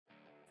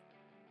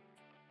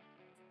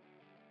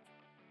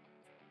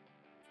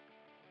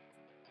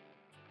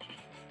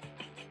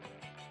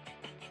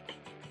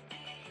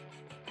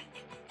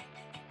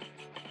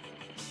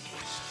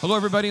Hello,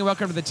 everybody, and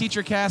welcome to the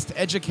TeacherCast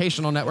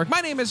Educational Network.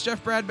 My name is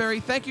Jeff Bradbury.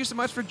 Thank you so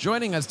much for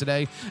joining us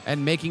today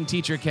and making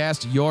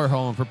TeacherCast your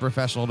home for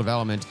professional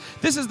development.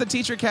 This is the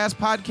TeacherCast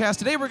podcast.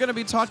 Today, we're going to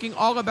be talking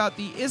all about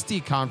the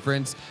ISTE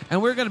conference,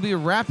 and we're going to be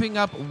wrapping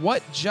up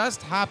what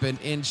just happened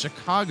in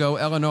Chicago,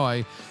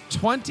 Illinois.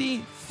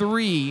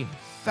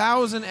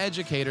 23,000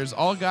 educators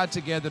all got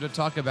together to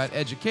talk about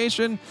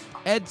education,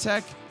 ed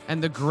tech, and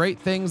the great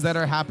things that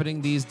are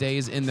happening these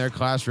days in their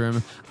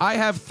classroom. I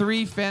have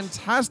three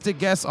fantastic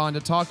guests on to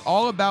talk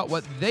all about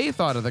what they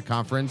thought of the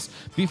conference.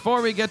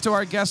 Before we get to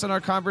our guests and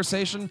our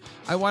conversation,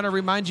 I want to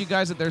remind you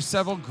guys that there's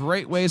several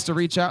great ways to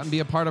reach out and be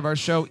a part of our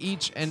show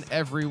each and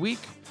every week.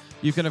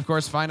 You can, of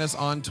course, find us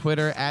on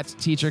Twitter at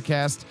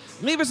TeacherCast.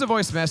 Leave us a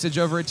voice message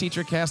over at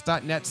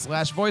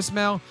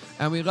teachercast.net/voicemail.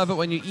 And we love it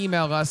when you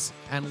email us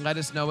and let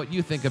us know what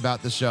you think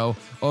about the show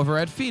over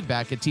at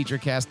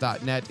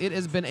feedback@teachercast.net. It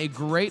has been a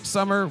great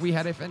summer. We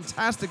had a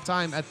fantastic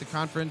time at the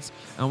conference,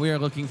 and we are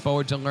looking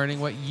forward to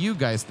learning what you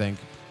guys think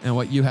and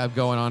what you have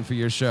going on for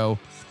your show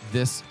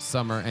this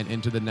summer and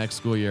into the next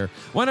school year.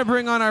 Want to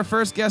bring on our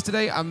first guest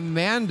today,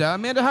 Amanda.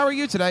 Amanda, how are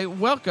you today?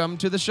 Welcome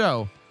to the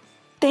show.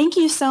 Thank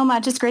you so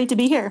much. It's great to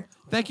be here.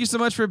 Thank you so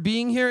much for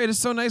being here. It is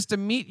so nice to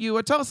meet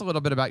you. Tell us a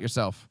little bit about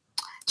yourself.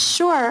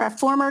 Sure. A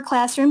former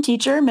classroom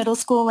teacher, middle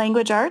school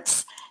language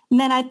arts. And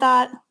then I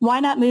thought, why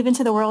not move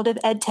into the world of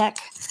ed tech?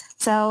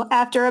 So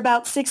after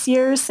about 6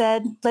 years,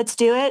 said, let's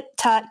do it.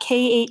 Taught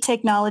K-8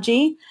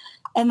 technology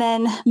and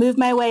then moved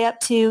my way up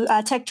to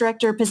a tech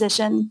director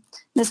position.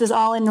 This was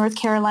all in North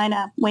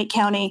Carolina, Wake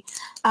County.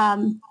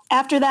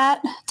 After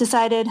that,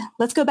 decided,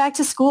 let's go back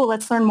to school.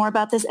 Let's learn more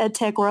about this ed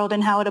tech world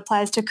and how it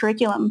applies to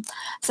curriculum.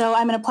 So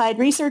I'm an applied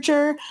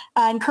researcher,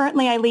 and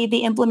currently I lead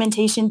the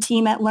implementation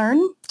team at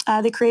Learn,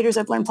 the creators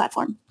of Learn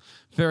platform.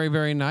 Very,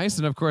 very nice.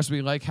 And of course,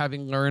 we like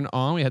having Learn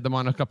on. We had them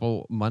on a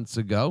couple months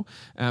ago.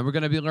 We're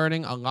going to be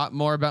learning a lot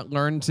more about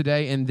Learn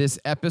today in this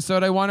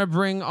episode. I want to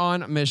bring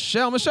on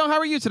Michelle. Michelle, how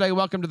are you today?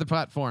 Welcome to the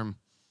platform.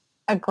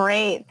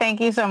 Great. Thank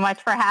you so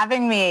much for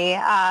having me.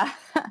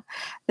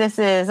 This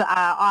is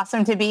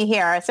awesome to be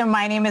here. So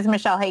my name is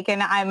Michelle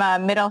Haken. I'm a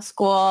middle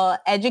school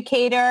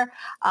educator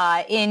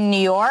in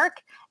New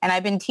York, and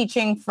I've been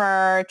teaching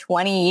for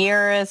 20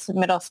 years,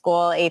 middle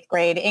school, 8th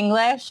grade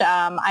English.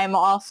 I'm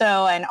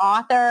also an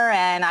author,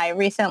 and I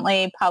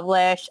recently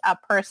published a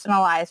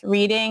personalized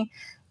reading,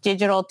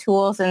 digital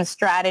tools and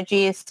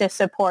strategies to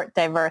support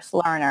diverse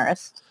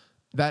learners.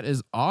 That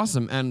is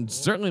awesome, and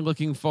certainly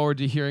looking forward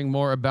to hearing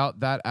more about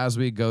that as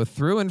we go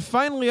through. And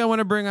finally, I want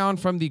to bring on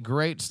from the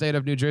great state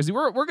of New Jersey.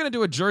 We're going to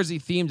do a Jersey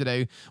theme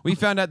today. We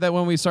found out that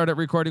when we started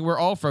recording, we're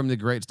all from the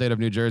great state of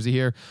New Jersey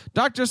here.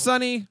 Dr.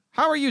 Sunny,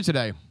 how are you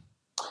today?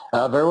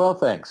 Very well,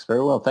 thanks.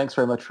 Very well. Thanks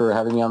very much for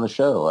having me on the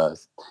show.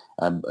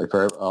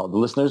 For all the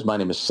listeners, my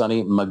name is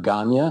Sunny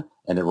Magana,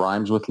 and it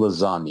rhymes with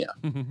lasagna.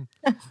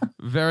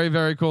 Very,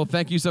 very cool.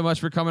 Thank you so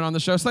much for coming on the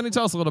show. Sunny,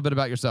 tell us a little bit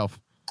about yourself.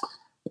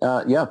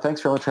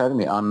 Thanks very much for having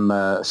me. I'm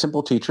a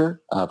simple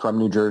teacher from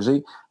New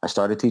Jersey. I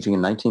started teaching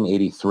in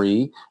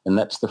 1983, and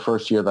that's the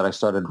first year that I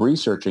started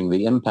researching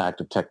the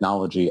impact of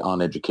technology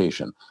on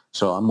education.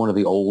 So I'm one of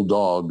the old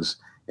dogs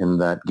in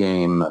that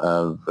game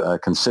of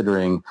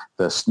considering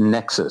the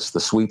nexus,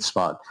 the sweet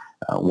spot,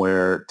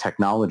 where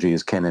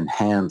technologies can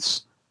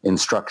enhance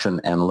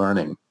instruction and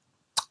learning.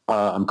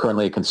 I'm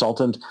currently a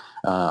consultant.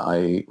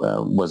 I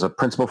was a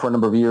principal for a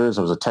number of years.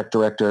 I was a tech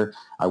director.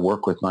 I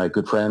work with my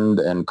good friend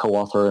and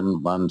co-author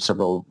on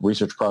several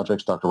research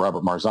projects, Dr.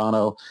 Robert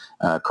Marzano.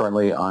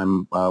 Currently,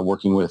 I'm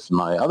working with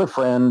my other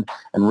friend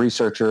and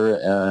researcher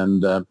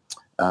and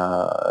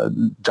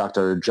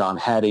Dr. John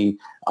Hattie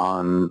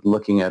on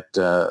looking at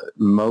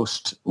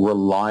most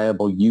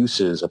reliable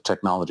uses of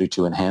technology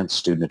to enhance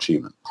student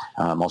achievement.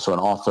 I'm also an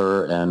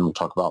author, and we'll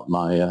talk about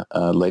my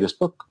latest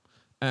book.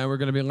 And we're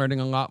going to be learning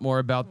a lot more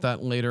about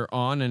that later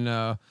on.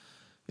 And,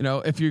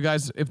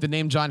 if the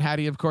name John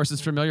Hattie, of course, is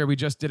familiar, we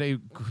just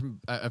did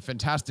a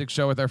fantastic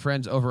show with our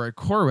friends over at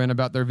Corwin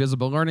about their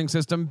visible learning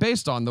system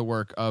based on the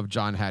work of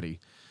John Hattie.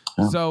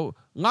 Yeah. So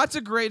lots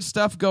of great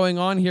stuff going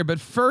on here. But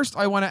first,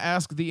 I want to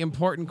ask the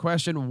important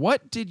question.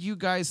 What did you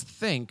guys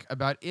think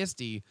about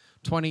ISTE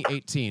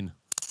 2018?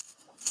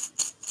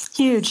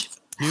 Huge.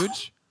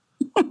 Huge?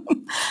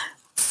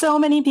 So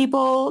many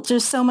people,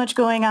 just so much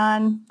going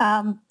on.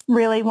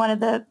 Really one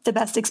of the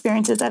best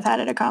experiences I've had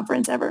at a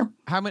conference ever.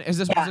 How many was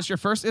this your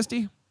first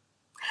ISTE?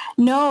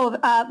 No,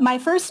 my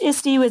first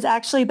ISTE was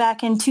actually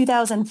back in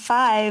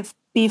 2005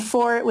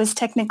 before it was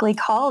technically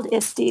called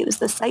ISTE. It was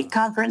the site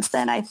conference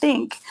then, I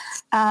think.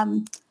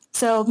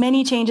 So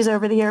many changes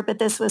over the year, but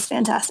this was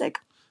fantastic.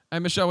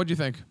 And Michelle, what do you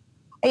think?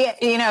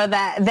 Yeah,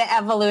 that the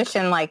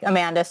evolution like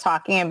Amanda's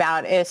talking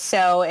about is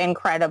so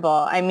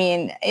incredible. I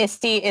mean,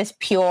 ISTE is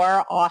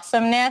pure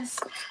awesomeness.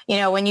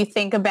 When you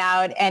think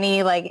about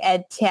any like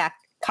ed tech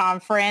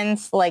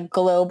conference like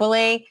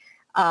globally,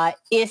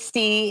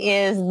 ISTE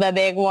is the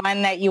big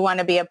one that you want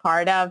to be a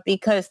part of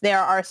because there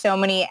are so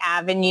many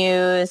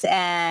avenues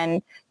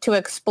and to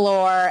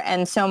explore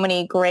and so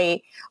many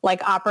great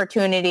like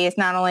opportunities,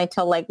 not only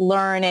to like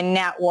learn and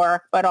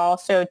network, but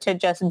also to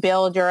just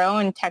build your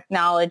own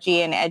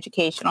technology and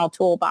educational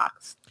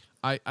toolbox.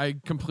 I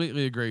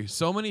completely agree.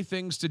 So many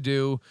things to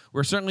do.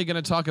 We're certainly going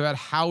to talk about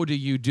how do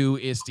you do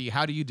ISTE?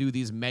 How do you do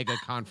these mega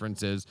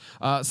conferences?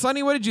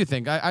 Sonny, what did you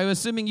think? I'm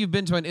assuming you've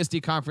been to an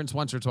ISTE conference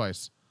once or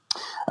twice.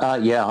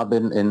 Yeah, I've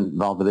been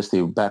involved with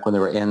ISTE back when they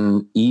were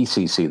in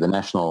ECC, the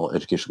National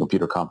Education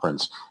Computer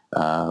Conference,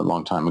 a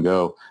long time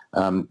ago.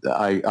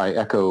 I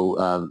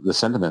echo the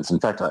sentiments. In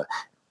fact,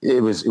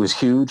 it was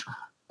huge.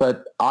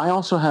 But I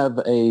also have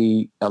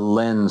a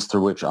lens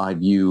through which I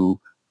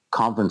view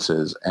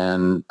conferences,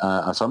 and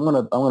so I'm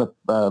going to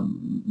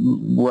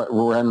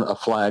run a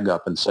flag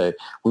up and say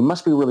we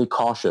must be really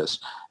cautious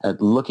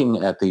at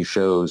looking at these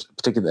shows,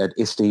 particularly at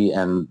ISTE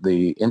and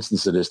the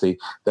instance at ISTE,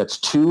 that's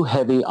too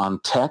heavy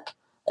on tech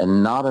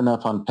and not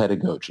enough on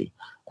pedagogy.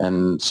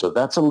 And so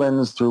that's a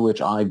lens through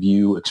which I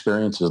view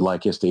experiences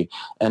like ISTE.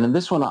 And in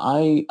this one,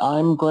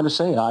 I'm going to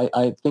say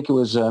I think it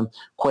was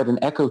quite an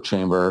echo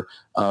chamber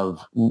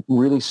of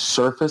really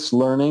surface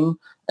learning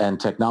and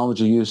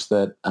technology use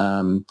that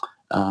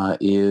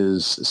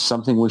is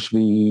something we should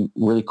be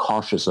really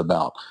cautious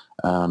about.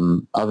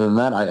 Other than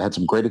that, I had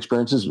some great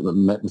experiences,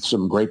 met with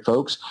some great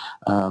folks,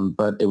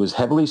 but it was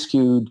heavily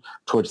skewed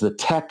towards the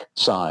tech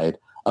side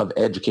of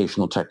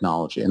educational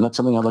technology, and that's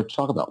something I'd like to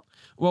talk about.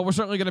 Well, we're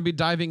certainly going to be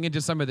diving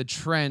into some of the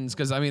trends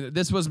because, I mean,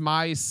 this was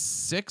my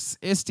sixth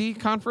ISTE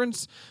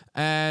conference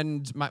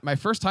and my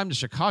first time to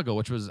Chicago,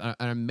 which was an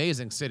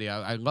amazing city.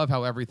 I love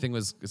how everything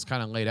is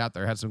kind of laid out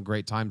there. I had some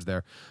great times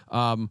there.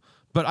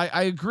 But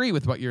I agree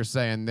with what you're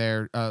saying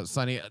there,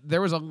 Sonny.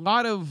 There was a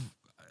lot of,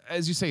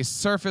 as you say,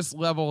 surface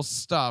level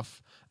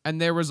stuff. And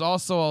there was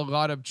also a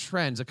lot of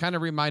trends. It kind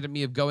of reminded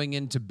me of going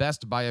into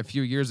Best Buy a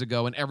few years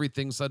ago and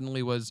everything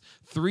suddenly was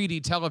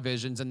 3D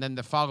televisions. And then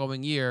the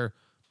following year,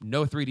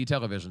 no 3D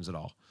televisions at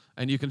all.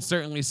 And you can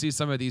certainly see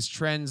some of these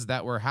trends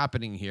that were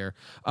happening here.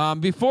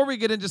 Before we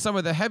get into some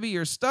of the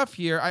heavier stuff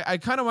here, I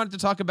kind of wanted to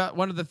talk about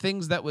one of the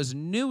things that was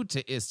new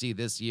to ISTE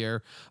this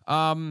year.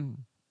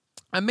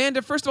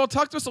 Amanda, first of all,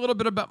 talk to us a little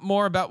bit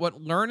more about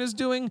what Learn is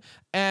doing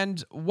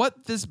and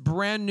what this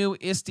brand new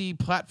ISTE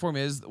platform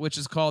is, which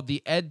is called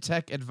the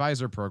EdTech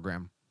Advisor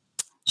Program.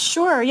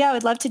 Sure. Yeah, I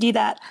would love to do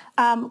that.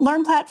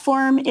 Learn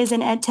Platform is an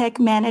EdTech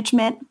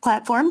management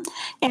platform.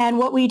 And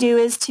what we do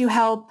is to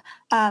help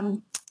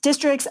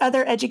districts,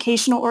 other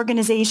educational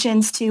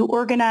organizations to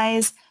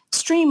organize,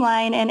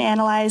 streamline, and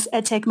analyze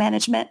EdTech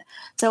management.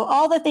 So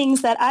all the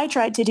things that I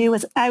tried to do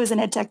was, I was an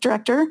EdTech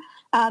director,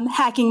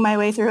 hacking my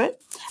way through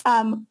it.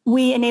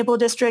 We enable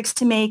districts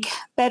to make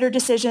better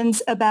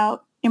decisions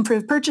about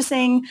improved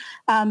purchasing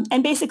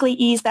and basically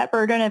ease that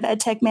burden of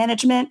EdTech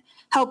management,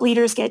 help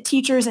leaders get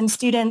teachers and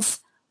students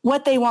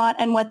what they want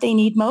and what they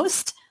need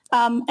most,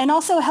 and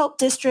also help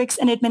districts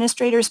and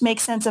administrators make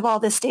sense of all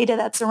this data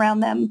that's around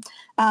them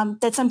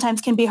that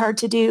sometimes can be hard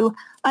to do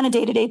on a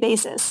day-to-day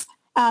basis.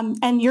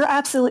 And you're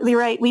absolutely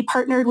right. We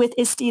partnered with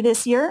ISTE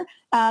this year,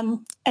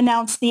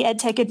 announced the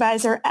EdTech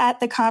Advisor at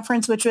the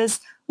conference, which was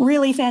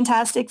really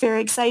fantastic,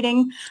 very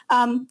exciting.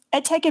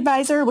 EdTech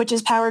Advisor, which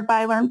is powered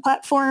by Learn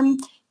Platform,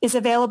 is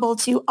available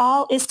to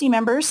all ISTE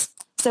members.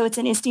 So it's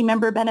an ISTE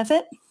member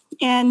benefit.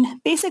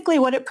 And basically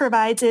what it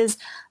provides is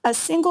a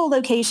single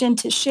location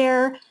to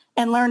share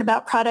and learn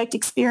about product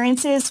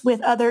experiences with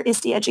other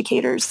ISTE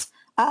educators.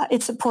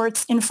 It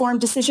supports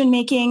informed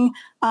decision-making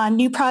on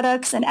new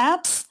products and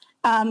apps.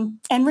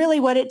 And really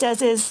what it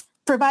does is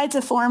provides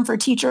a forum for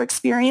teacher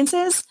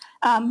experiences,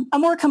 a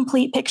more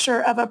complete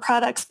picture of a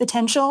product's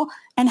potential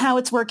and how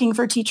it's working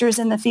for teachers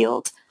in the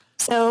field.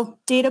 So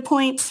data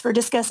points for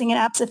discussing an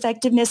app's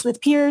effectiveness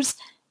with peers,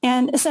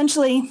 and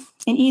essentially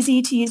an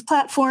easy-to-use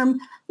platform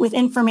with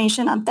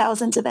information on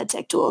thousands of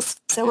EdTech tools.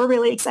 So we're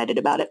really excited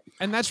about it.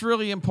 And that's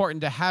really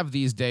important to have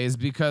these days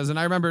because, and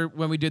I remember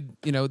when we did,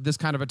 this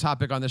kind of a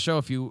topic on the show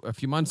a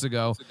few months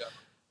ago,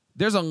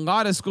 there's a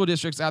lot of school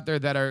districts out there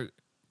that are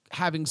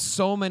having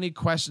so many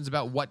questions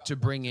about what to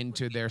bring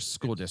into their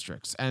school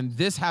districts. And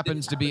this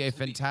happens to be a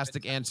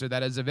fantastic answer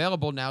that is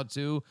available now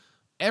to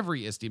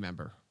every ISTE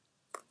member.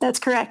 That's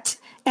correct.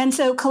 And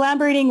so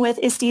collaborating with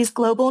ISTE's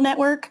global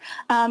network,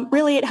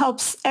 really it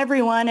helps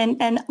everyone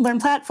and Learn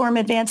Platform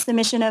advance the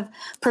mission of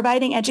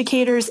providing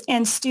educators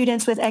and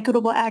students with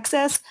equitable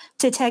access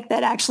to tech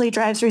that actually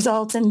drives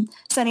results. And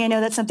Sonny, I know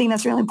that's something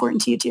that's really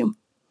important to you too.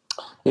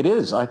 It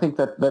is. I think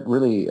that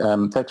really,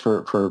 thanks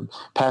for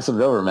passing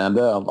it over,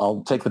 Amanda.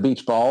 I'll take the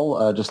beach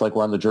ball, just like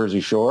we're on the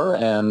Jersey Shore,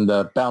 and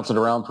bounce it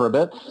around for a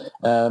bit.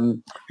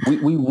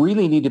 We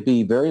really need to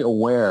be very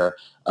aware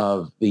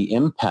of the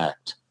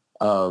impact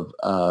of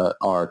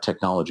our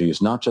technology.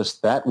 It's not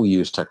just that we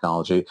use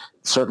technology.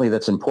 Certainly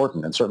that's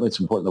important, and certainly it's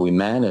important that we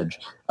manage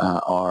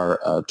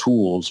our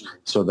tools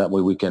so that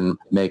way we can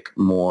make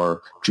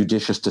more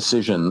judicious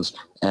decisions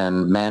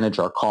and manage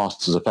our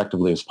costs as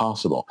effectively as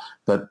possible.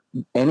 But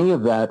any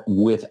of that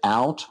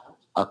without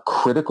a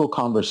critical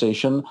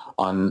conversation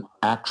on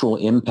actual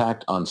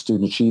impact on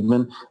student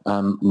achievement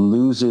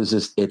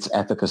loses its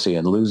efficacy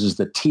and loses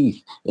the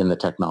teeth in the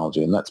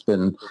technology. And that's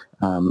been,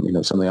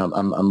 something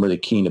I'm really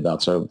keen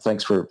about. So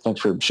thanks for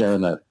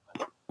sharing that.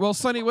 Well,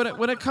 Sonny,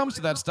 when it comes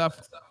to that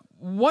stuff,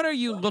 what are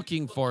you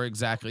looking for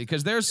exactly?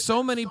 Because there's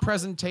so many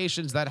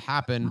presentations that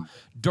happen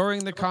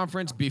during the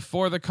conference,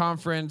 before the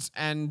conference,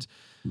 and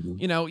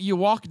you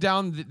walk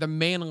down the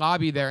main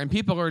lobby there and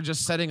people are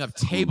just setting up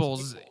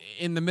tables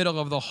in the middle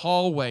of the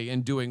hallway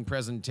and doing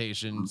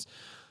presentations.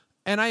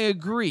 And I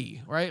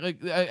agree, right? Like,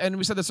 and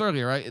we said this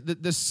earlier, right?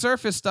 The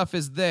surface stuff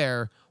is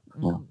there.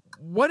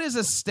 What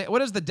is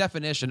the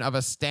definition of a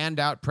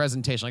standout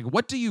presentation? Like,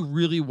 what do you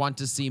really want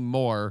to see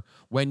more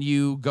when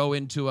you go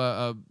into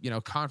a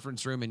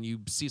conference room and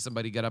you see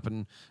somebody get up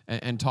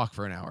and talk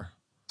for an hour?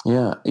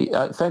 Yeah,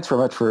 thanks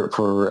very much for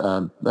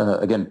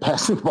again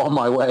passing the ball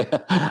my way.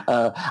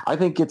 I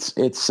think it's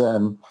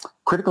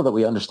critical that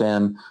we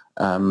understand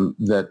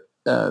that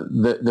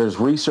there's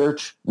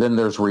research, then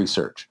there's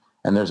research,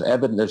 and there's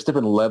evidence. There's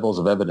different levels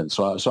of evidence.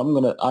 So I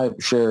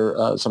share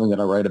something that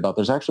I write about.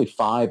 There's actually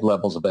 5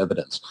 levels of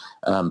evidence: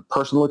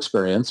 personal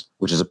experience,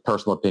 which is a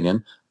personal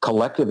opinion;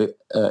 collective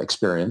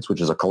experience,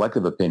 which is a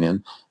collective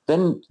opinion.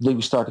 Then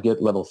we start to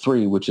get level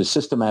 3, which is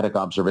systematic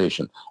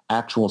observation,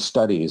 actual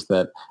studies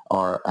that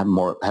have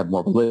more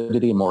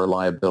validity and more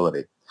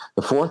reliability.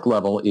 The 4th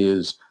level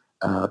is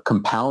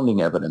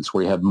compounding evidence,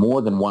 where you have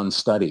more than one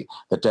study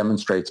that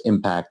demonstrates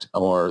impact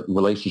or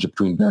relationship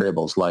between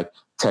variables like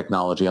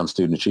technology on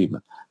student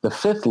achievement. The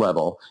 5th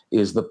level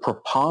is the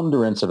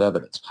preponderance of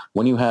evidence.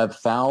 When you have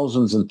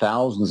thousands and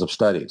thousands of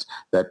studies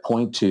that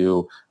point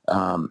to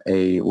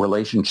a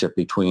relationship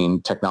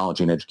between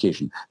technology and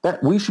education,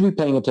 that we should be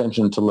paying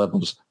attention to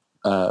levels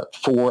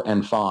 4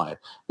 and 5,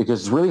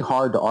 because it's really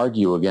hard to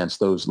argue against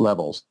those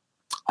levels.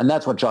 And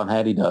that's what John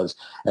Hattie does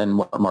and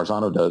what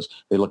Marzano does.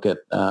 They look at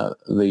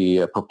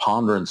the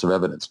preponderance of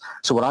evidence.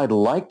 So what I'd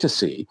like to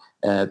see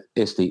at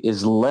ISTE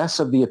is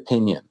less of the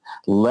opinion,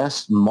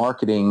 less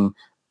marketing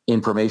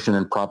information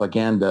and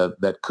propaganda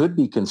that could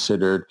be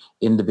considered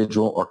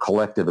individual or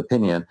collective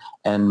opinion,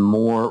 and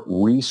more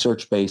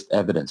research-based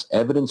evidence.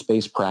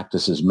 Evidence-based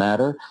practices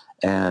matter,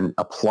 and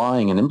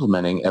applying and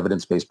implementing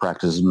evidence-based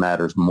practices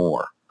matters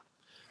more.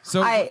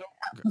 So go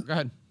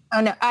ahead. Oh,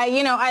 no.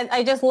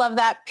 I just love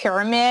that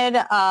pyramid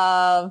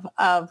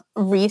of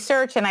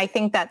research. And I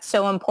think that's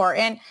so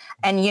important.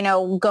 And,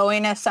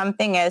 going to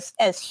something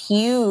as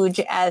huge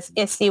as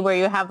ISTE, where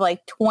you have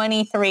like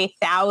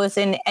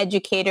 23,000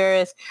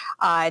 educators,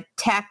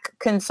 tech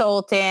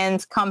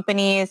consultants,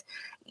 companies,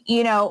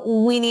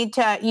 we need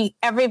to,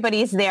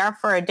 everybody's there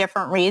for a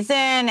different reason.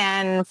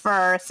 And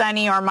for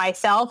Sonny or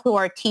myself, who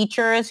are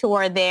teachers, who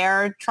are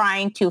there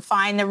trying to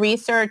find the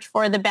research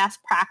for the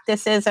best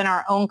practices in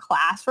our own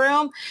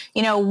classroom,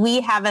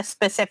 we have a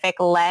specific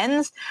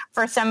lens.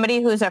 For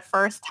somebody who's a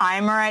first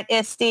timer at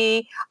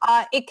ISTE,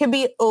 it could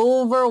be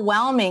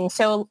overwhelming.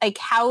 So like,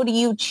 how do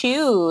you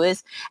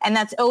choose? And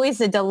that's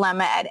always a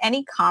dilemma at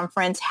any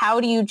conference.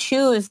 How do you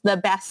choose the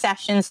best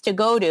sessions to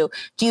go to?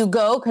 Do you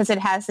go because it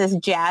has this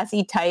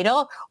jazzy title,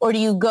 or do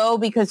you go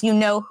because you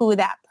know who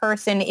that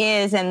person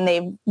is and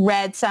they've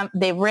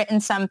written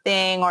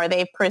something, or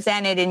they've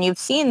presented and you've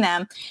seen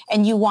them,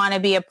 and you want to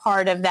be a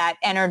part of that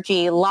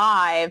energy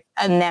live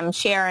and them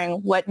sharing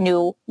what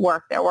new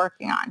work they're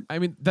working on? I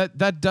mean,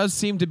 that does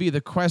seem to be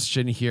the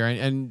question here.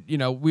 And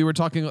we were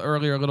talking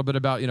earlier a little bit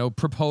about,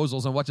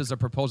 proposals and what does a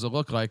proposal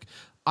look like.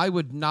 I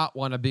would not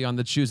want to be on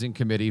the choosing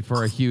committee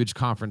for a huge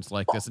conference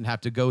like this and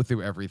have to go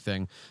through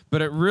everything.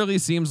 But it really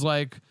seems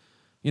like,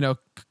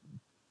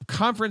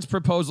 conference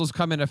proposals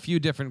come in a few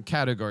different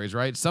categories,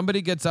 right?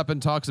 Somebody gets up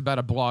and talks about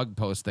a blog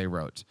post they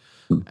wrote.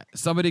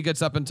 Somebody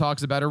gets up and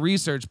talks about a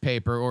research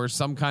paper or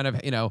some kind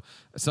of,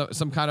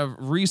 some kind of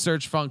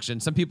research function.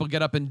 Some people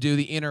get up and do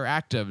the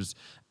interactives,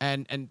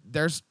 and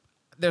there's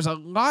a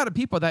lot of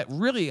people that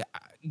really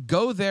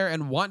go there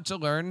and want to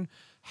learn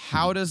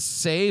how to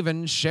save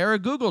and share a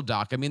Google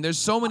Doc. I mean, there's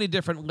so many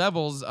different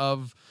levels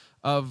of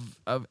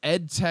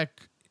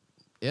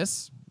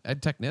edtech-ness.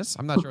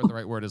 I'm not sure what the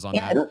right word is on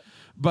that.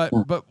 But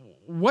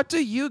what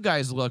do you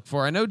guys look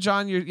for? I know,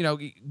 John,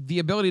 the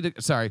ability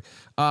to,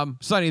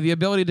 Sonny, the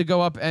ability to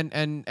go up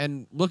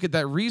and look at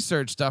that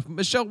research stuff.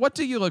 Michelle, what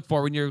do you look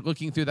for when you're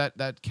looking through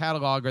that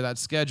catalog or that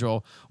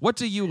schedule? What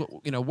do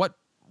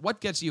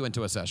what gets you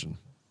into a session?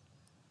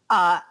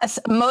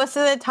 Most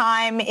of the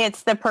time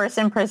it's the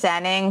person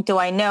presenting. Do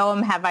I know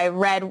them? Have I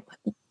read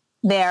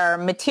their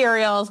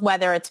materials,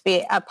 whether it's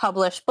be a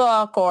published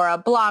book or a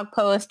blog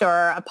post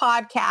or a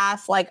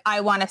podcast? Like,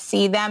 I want to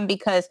see them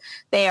because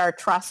they are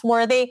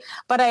trustworthy.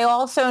 But I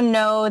also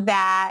know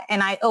that,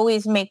 and I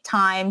always make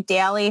time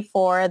daily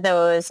for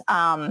those,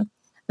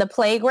 the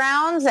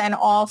playgrounds and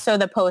also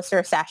the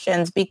poster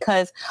sessions,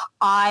 because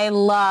I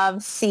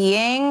love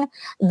seeing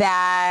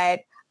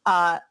that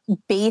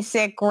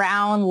basic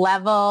ground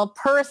level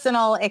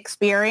personal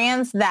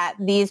experience that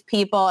these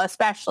people,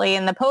 especially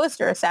in the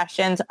poster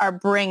sessions, are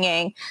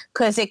bringing,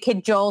 because it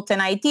could jolt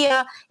an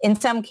idea. In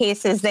some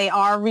cases, they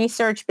are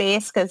research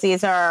based because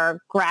these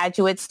are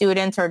graduate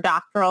students or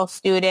doctoral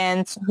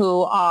students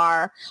who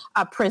are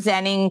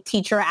presenting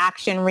teacher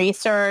action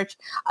research.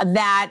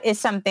 That is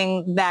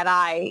something that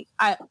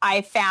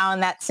I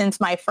found that since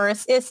my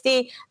first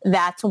ISTE,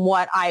 that's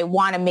what I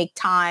want to make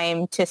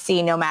time to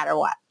see no matter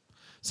what.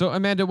 So,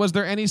 Amanda, was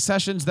there any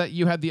sessions that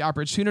you had the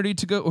opportunity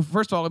to go?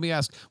 First of all, let me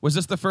ask, was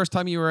this the first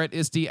time you were at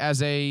ISTE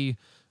as a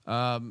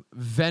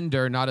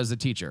vendor, not as a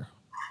teacher?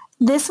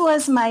 This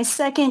was my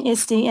second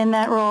ISTE in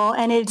that role,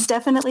 and it's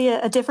definitely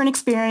a different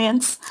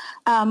experience.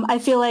 I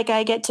feel like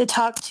I get to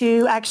talk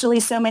to actually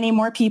so many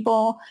more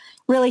people,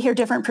 really hear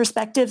different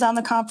perspectives on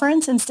the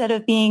conference instead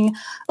of being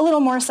a little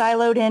more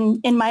siloed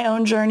in my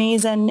own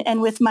journeys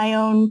and with my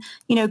own,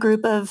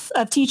 group of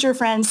teacher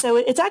friends. So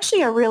it's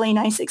actually a really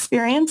nice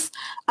experience.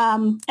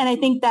 And I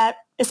think that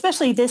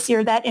especially this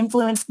year, that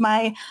influenced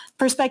my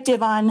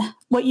perspective on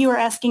what you were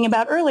asking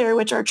about earlier,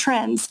 which are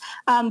trends.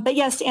 But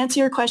yes, to answer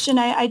your question,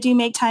 I do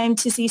make time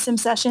to see some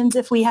sessions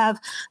if we have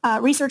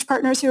research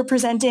partners who are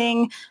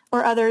presenting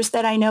or others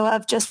that I know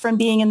of just from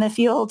being in the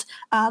field.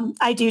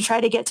 I do try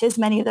to get to as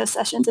many of those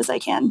sessions as I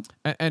can.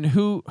 And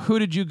who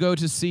did you go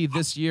to see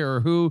this year, or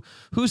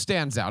who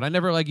stands out? I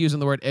never like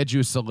using the word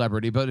edu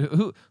celebrity, but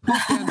who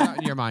stands out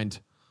in your mind?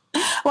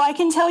 Well, I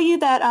can tell you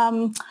that,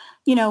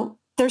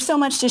 there's so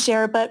much to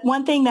share, but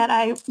one thing that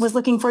I was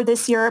looking for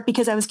this year,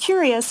 because I was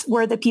curious,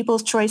 were the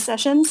People's Choice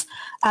sessions.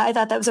 I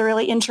thought that was a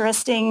really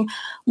interesting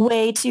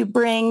way to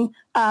bring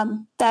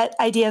that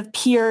idea of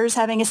peers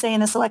having a say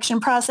in the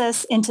selection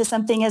process into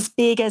something as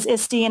big as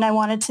ISTE, and I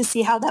wanted to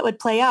see how that would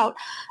play out.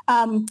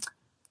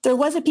 There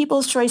was a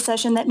People's Choice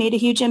session that made a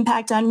huge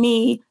impact on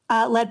me,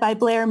 led by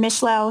Blair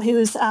Mishlow,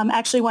 who's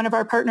actually one of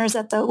our partners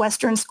at the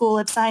Western School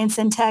of Science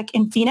and Tech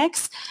in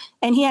Phoenix.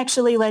 And he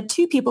actually led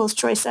 2 People's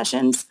Choice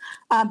sessions,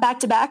 back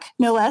to back,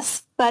 no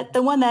less. But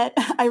the one that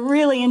I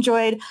really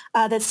enjoyed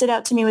that stood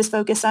out to me was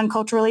focused on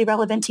culturally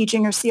relevant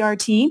teaching, or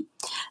CRT. It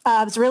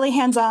was really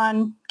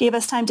hands-on, gave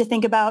us time to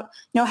think about,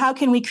 how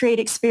can we create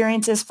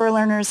experiences for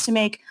learners to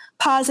make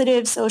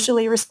positive,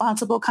 socially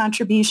responsible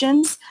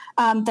contributions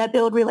that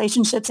build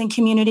relationships and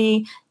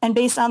community. And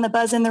based on the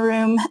buzz in the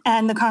room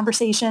and the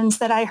conversations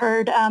that I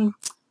heard,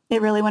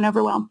 it really went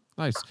over well.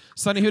 Nice.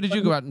 Sonny, who did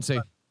you go out and see?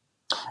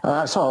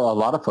 I saw a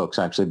lot of folks,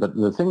 actually, but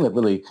the thing that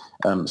really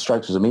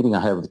strikes was a meeting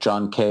I had with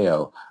John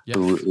Kao,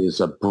 who is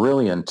a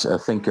brilliant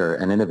thinker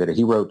and innovator.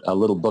 He wrote a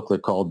little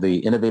booklet called The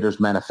Innovator's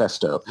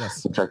Manifesto,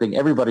 which I think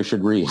everybody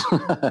should read.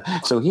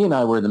 So he and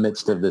I were in the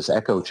midst of this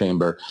echo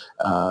chamber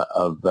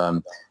of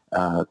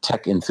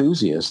tech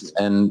enthusiasts,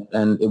 and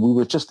it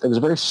was a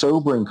very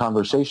sobering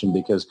conversation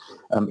because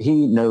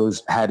he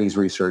knows Hattie's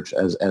research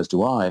as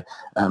do I,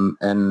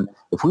 and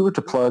if we were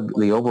to plug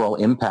the overall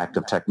impact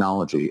of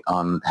technology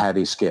on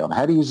Hattie's scale, and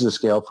Hattie uses a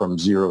scale from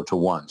 0 to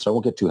 1, so I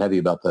won't get too heavy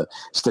about the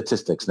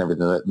statistics and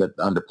everything that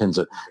underpins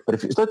it, but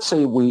let's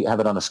say we have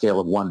it on a scale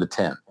of 1 to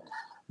 10.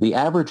 The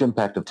average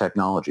impact of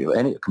technology,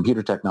 any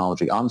computer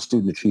technology, on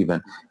student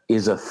achievement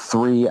is a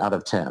 3 out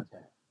of 10.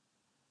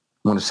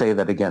 I want to say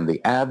that again. The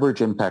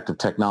average impact of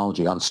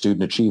technology on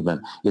student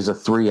achievement is a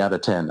 3 out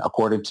of 10,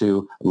 according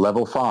to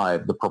Level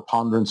 5, the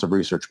preponderance of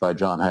research by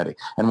John Hattie.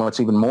 And what's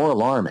even more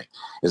alarming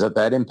is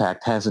that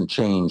impact hasn't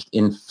changed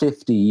in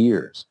 50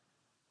 years.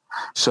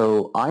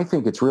 So I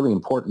think it's really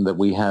important that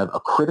we have a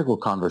critical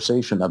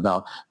conversation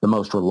about the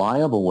most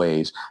reliable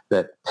ways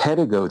that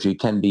pedagogy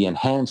can be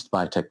enhanced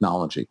by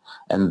technology.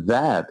 And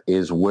that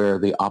is where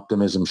the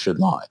optimism should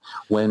lie.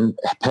 When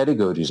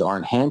pedagogies are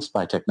enhanced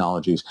by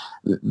technologies,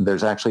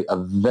 there's actually a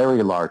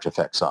very large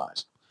effect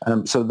size.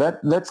 So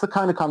that's the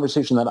kind of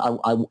conversation that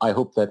I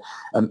hope that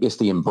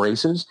ISTE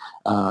embraces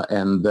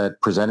and that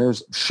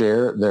presenters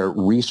share their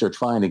research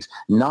findings,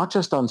 not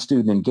just on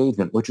student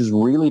engagement, which is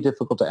really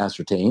difficult to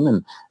ascertain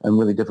and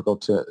really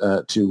difficult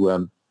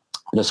to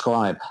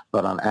describe,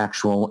 but on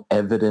actual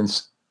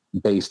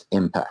evidence-based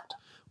impact.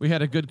 We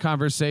had a good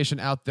conversation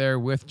out there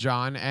with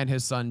John and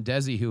his son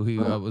Desi, who he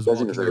was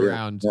walking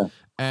around. Yeah.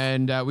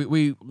 And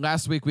we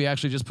last week we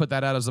actually just put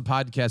that out as a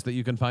podcast that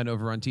you can find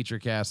over on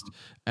TeacherCast.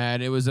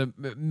 And it was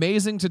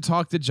amazing to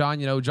talk to John.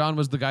 John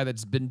was the guy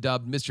that's been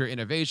dubbed Mr.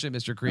 Innovation,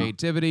 Mr.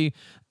 Creativity,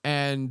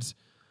 and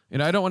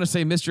I don't want to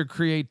say Mr.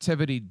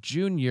 Creativity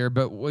Junior,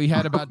 but we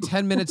had about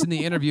 10 minutes in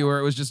the interview where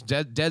it was just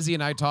Desi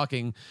and I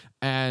talking,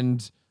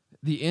 and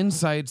the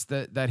insights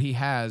that he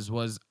has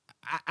was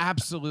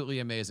absolutely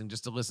amazing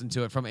just to listen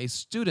to it from a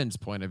student's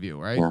point of view,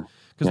 right?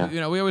 Because we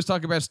always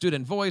talk about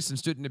student voice and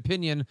student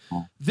opinion.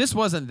 This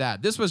wasn't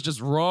that. This was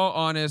just raw,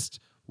 honest,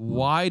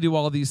 why do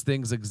all these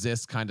things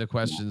exist kind of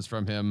questions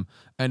from him,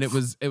 and it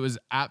was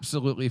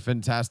absolutely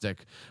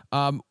fantastic.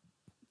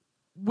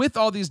 With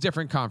all these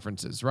different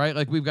conferences, right?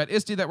 Like we've got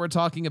ISTE that we're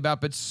talking about,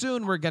 but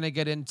soon we're going to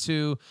get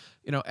into,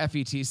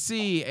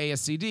 FETC,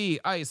 ASCD,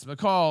 ICE,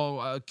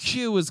 McCall,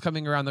 Q is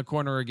coming around the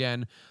corner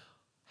again.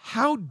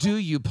 how do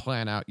you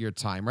plan out your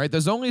time, right?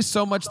 There's only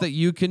so much that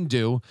you can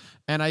do.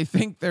 And I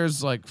think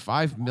there's like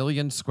 5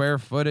 million square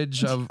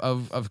footage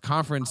of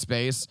conference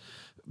space,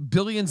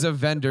 billions of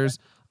vendors.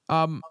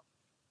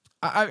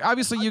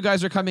 Obviously, you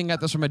guys are coming at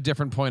this from a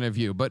different point of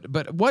view,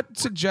 but what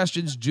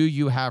suggestions do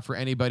you have for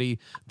anybody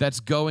that's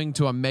going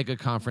to a mega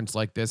conference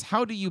like this?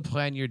 How do you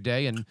plan your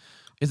day? And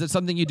is it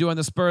something you do on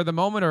the spur of the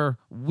moment, or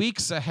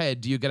weeks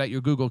ahead do you get out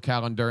your Google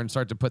Calendar and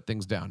start to put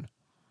things down?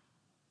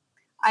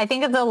 I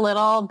think it's a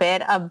little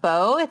bit of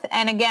both.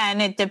 And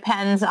again, it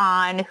depends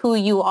on who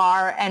you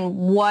are and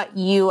what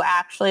you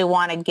actually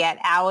want to get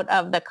out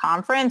of the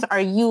conference.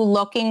 Are you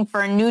looking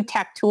for new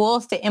tech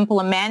tools to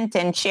implement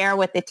and share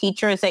with the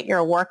teachers that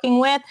you're working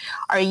with?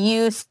 Are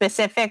you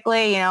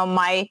specifically,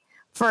 my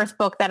first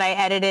book that I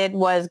edited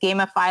was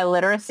Gamify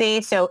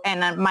Literacy.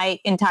 And my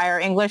entire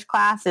English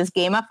class is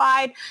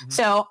gamified. Mm-hmm.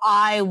 So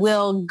I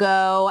will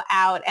go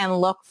out and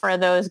look for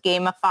those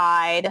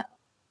gamified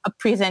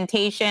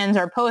presentations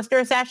or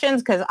poster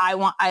sessions because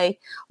I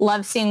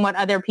love seeing what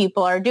other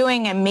people are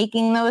doing and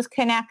making those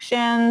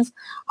connections.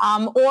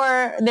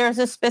 Or there's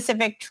a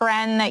specific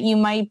trend that you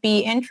might be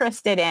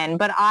interested in,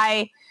 but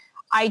I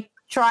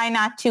try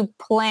not to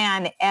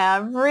plan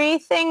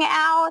everything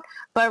out,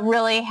 but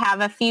really have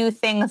a few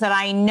things that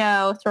I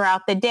know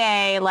throughout the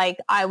day. Like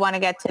I want to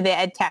get to the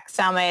EdTech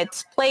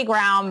Summit's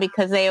playground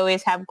because they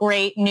always have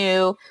great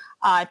new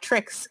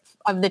tricks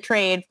of the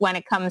trade when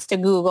it comes to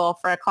Google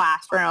for a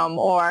classroom,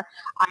 or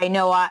I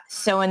know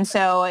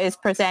so-and-so is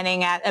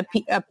presenting at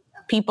a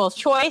People's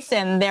Choice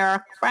and they're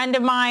a friend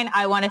of mine.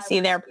 I want to see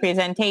their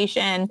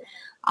presentation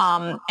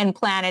and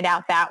plan it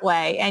out that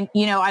way. And,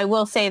 I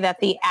will say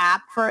that the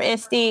app for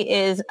ISTE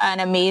is an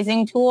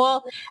amazing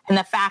tool. And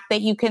the fact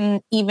that you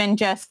can even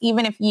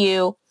if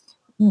you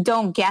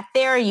don't get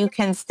there, you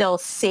can still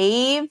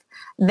save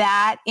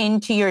that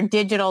into your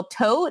digital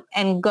tote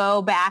and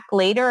go back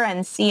later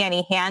and see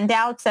any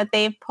handouts that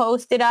they've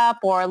posted up,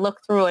 or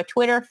look through a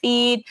Twitter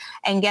feed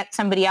and get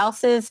somebody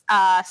else's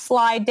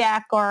slide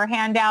deck or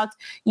handouts.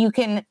 You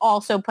can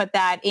also put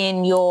that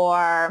in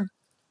your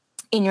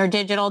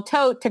digital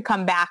tote to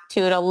come back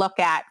to look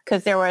at,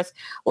 because there was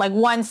like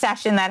one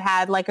session that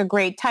had like a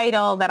great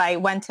title that I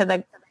went to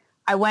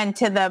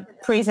the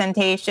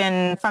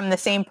presentation from the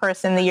same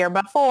person the year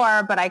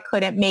before, but I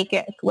couldn't make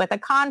it with a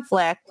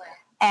conflict.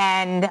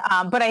 And,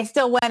 but I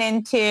still went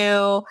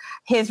into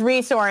his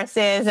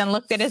resources and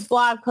looked at his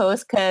blog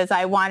post because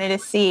I wanted to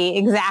see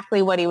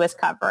exactly what he was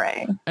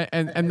covering.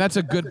 And that's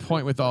a good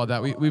point with all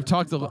that. We've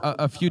talked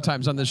a few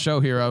times on the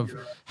show here of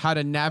how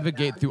to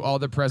navigate through all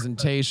the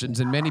presentations.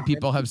 And many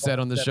people have said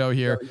on the show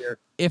here,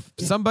 if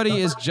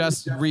somebody is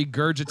just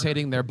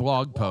regurgitating their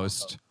blog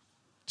post,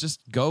 just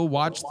go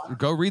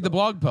read the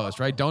blog post,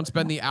 right? Don't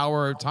spend the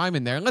hour of time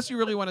in there unless you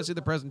really want to see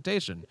the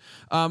presentation.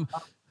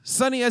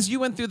 Sonny, as you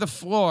went through the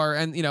floor,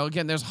 and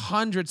again, there's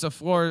hundreds of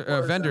floor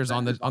vendors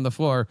on the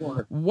floor.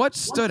 What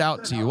stood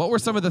out to you? What were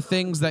some of the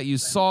things that you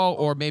saw,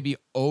 or maybe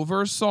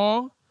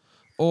oversaw,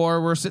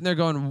 or were sitting there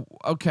going,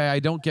 "Okay, I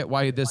don't get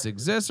why this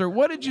exists"? Or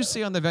what did you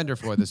see on the vendor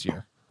floor this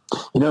year?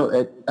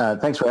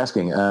 Thanks for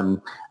asking.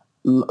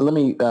 Let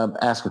me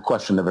ask a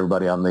question of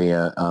everybody on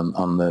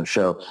the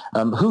show.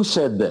 Who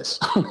said this?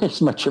 It's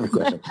my trivia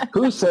question.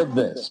 Who said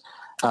this?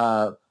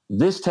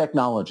 This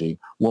technology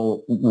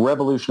will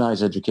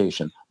revolutionize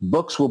education.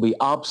 Books will be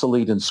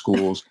obsolete in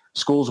schools.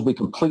 Schools will be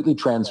completely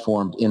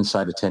transformed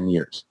inside of 10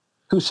 years.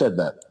 Who said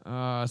that?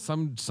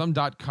 Some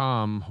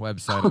 .com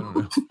website. I don't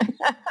know.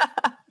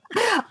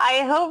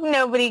 I hope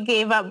nobody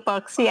gave up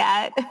books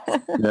yet.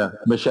 Yeah,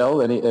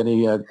 Michelle,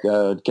 any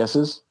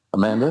guesses?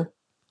 Amanda?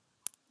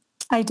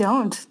 I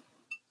don't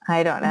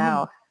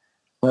know.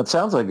 Well, it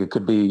sounds like it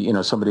could be,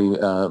 somebody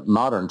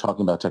modern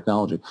talking about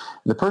technology.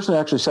 The person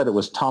who actually said it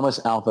was Thomas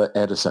Alva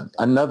Edison,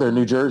 another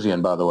New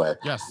Jerseyan, by the way.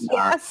 Yes.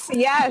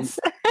 Yes.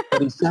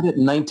 But he said it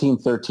in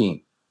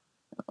 1913.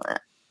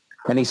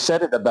 And he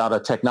said it about a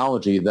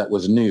technology that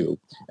was new,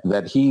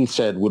 that he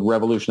said would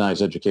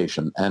revolutionize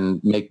education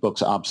and make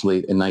books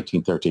obsolete in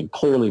 1913.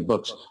 Clearly,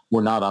 books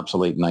were not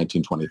obsolete in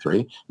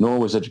 1923, nor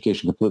was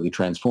education completely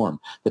transformed.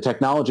 The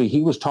technology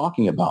he was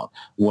talking about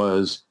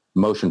was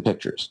motion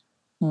pictures.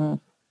 Mm.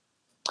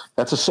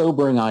 That's a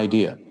sobering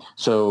idea.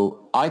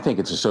 So I think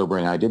it's a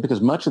sobering idea because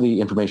much of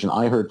the information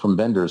I heard from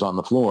vendors on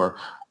the floor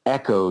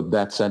echoed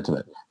that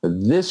sentiment.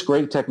 This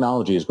great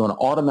technology is going to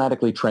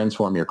automatically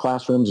transform your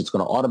classrooms. It's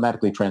going to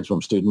automatically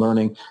transform student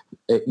learning.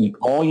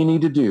 All you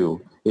need to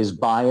do is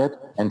buy it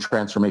and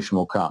transformation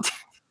will come.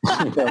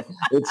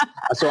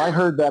 So I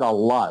heard that a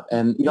lot.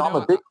 And I'm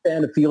a big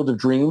fan of Field of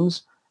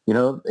Dreams.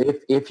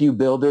 If you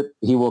build it,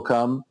 he will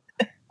come.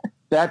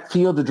 That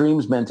Field of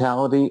Dreams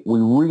mentality,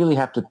 we really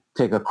have to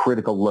take a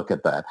critical look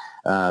at that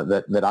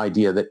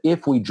idea that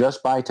if we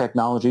just buy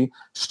technology,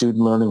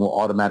 student learning will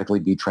automatically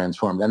be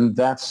transformed. And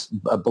that's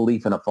a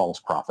belief in a false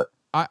prophet.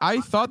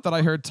 I thought that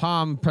I heard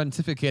Tom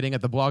pontificating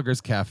at the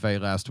Bloggers Cafe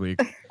last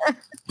week.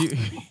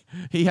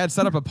 he had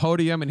set up a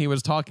podium and he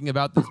was talking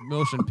about this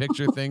motion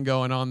picture thing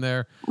going on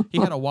there. He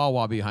had a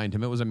Wawa behind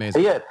him. It was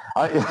amazing. Yeah,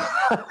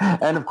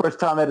 and of course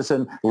Tom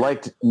Edison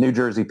liked New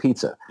Jersey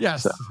pizza.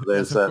 Yes, so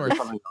there's yes, of course.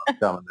 something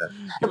common there.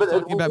 He was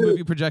talking about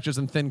movie projectors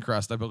and thin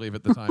crust, I believe,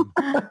 at the time.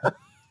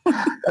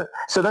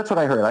 So that's what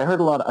I heard. I heard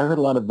a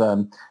lot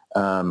of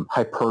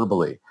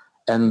hyperbole,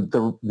 and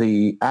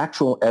the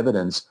actual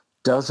evidence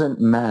doesn't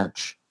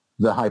match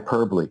the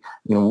hyperbole.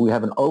 We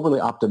have an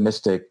overly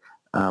optimistic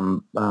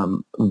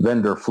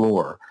vendor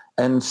floor,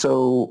 and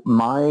so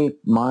my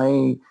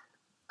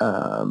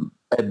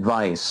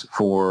advice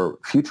for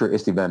future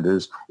ISTE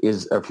vendors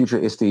or future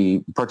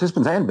ISTE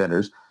participants and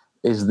vendors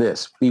is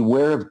this: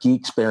 beware of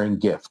geeks bearing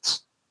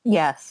gifts.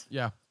 Yes.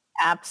 Yeah.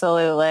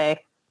 Absolutely.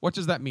 What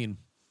does that mean?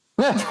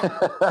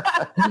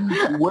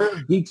 Beware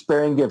of geeks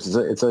bearing gifts.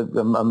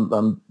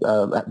 I'm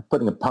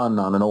putting a pun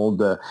on an old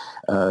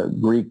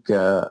Greek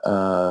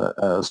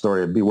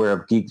story. Beware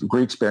of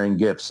Greeks bearing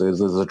gifts.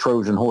 There's a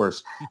Trojan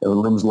horse. It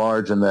looms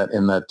large in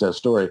that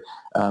story.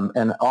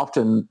 And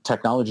often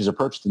technology is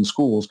approached in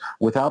schools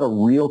without a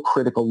real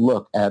critical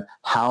look at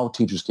how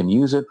teachers can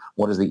use it,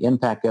 what is the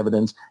impact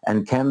evidence,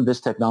 and can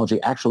this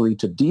technology actually lead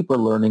to deeper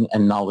learning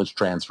and knowledge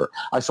transfer.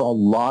 I saw a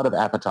lot of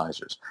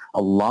appetizers,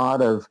 a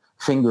lot of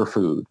finger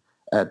food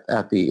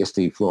at the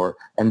ISTE floor,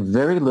 and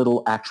very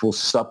little actual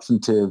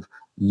substantive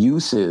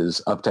uses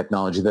of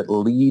technology that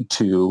lead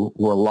to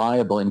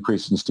reliable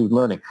increase in student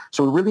learning.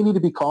 So we really need to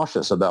be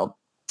cautious about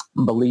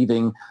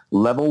believing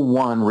level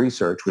 1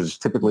 research, which is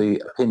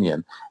typically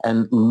opinion,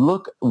 and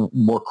look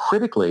more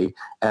critically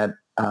at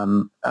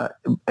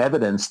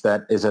evidence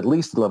that is at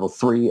least level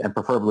 3 and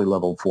preferably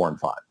level 4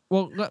 and 5.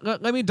 Well,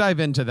 let me dive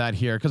into that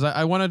here, because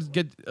I want to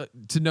get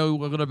to know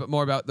a little bit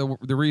more about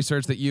the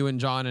research that you and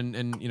John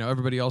and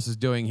everybody else is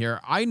doing here.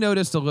 I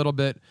noticed a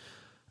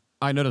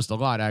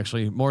lot,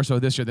 actually, more so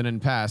this year than in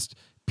past.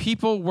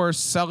 People were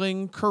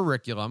selling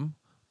curriculum,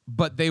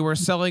 but they were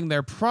selling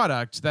their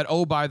product that,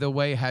 oh, by the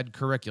way, had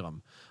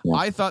curriculum. Yeah.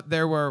 I thought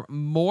there were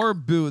more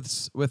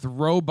booths with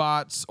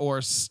robots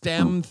or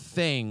STEM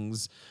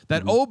things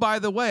that, oh, by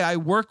the way, I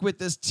work with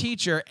this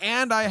teacher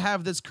and I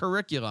have this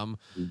curriculum.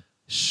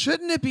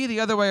 Shouldn't it be the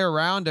other way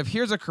around? If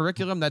here's a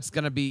curriculum that's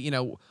going to be,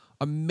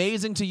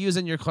 amazing to use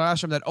in your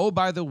classroom, that, oh,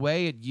 by the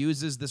way, it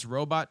uses this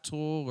robot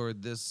tool or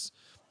this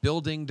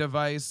building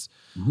device.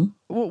 Mm-hmm.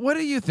 What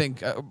do you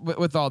think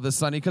with all this,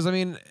 Sonny? Because,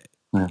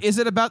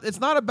 it's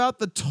not about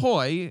the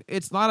toy.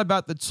 It's not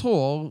about the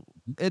tool.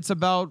 It's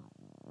about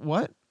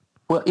what?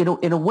 Well,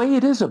 in a way,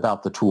 it is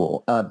about the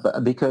tool,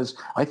 because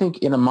I think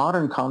in a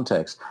modern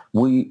context,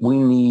 we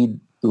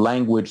need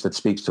language that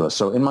speaks to us.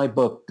 So in my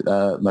book,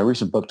 my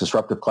recent book,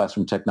 Disruptive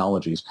Classroom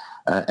Technologies,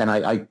 and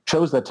I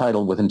chose that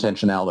title with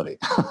intentionality,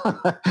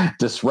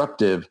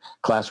 Disruptive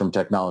Classroom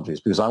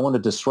Technologies, because I want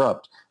to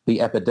disrupt the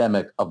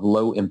epidemic of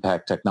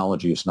low-impact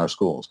technology use in our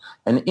schools.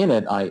 And in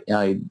it,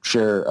 I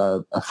share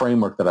a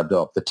framework that I've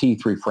developed, the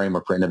T3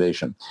 framework for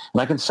innovation. And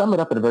I can sum it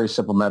up in a very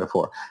simple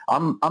metaphor.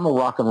 I'm a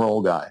rock and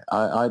roll guy.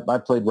 I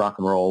played rock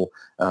and roll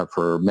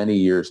for many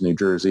years in New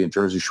Jersey and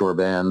Jersey Shore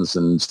bands,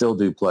 and still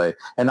do play.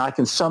 And I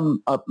can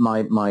sum up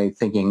my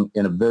thinking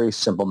in a very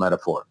simple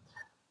metaphor.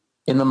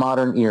 In the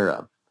modern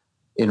era,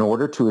 in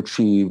order to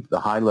achieve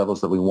the high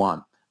levels that we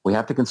want, we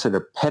have to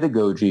consider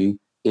pedagogy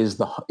is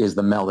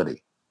the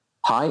melody.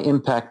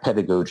 High-impact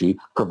pedagogy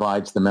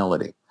provides the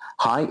melody.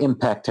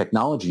 High-impact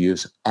technology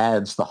use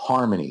adds the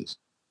harmonies.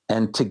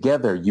 And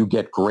together, you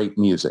get great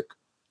music.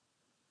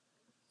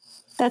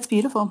 That's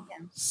beautiful.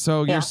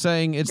 So you're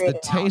saying it's the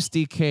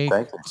tasty cake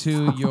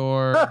to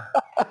your...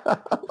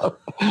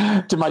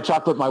 to my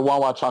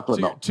Wawa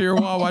chocolate milk. To your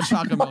Wawa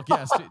chocolate milk,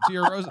 yes. To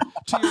your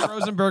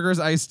Rosenberger's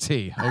iced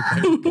tea.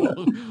 Okay.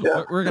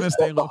 Yeah. We're going to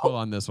stay local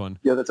on this one.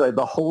 Yeah, that's right.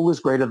 The whole is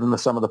greater than the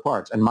sum of the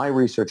parts. And my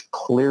research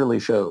clearly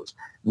shows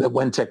that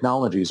when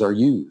technologies are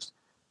used,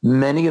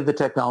 many of the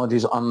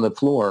technologies on the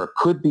floor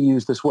could be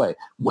used this way.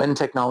 When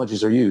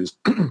technologies are used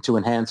to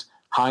enhance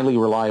highly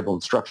reliable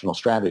instructional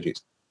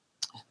strategies,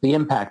 the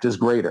impact is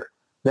greater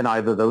than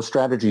either those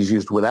strategies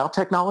used without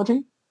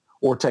technology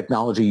or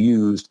technology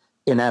used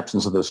in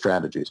absence of those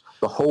strategies.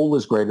 The whole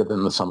is greater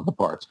than the sum of the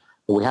parts.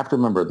 But we have to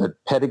remember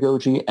that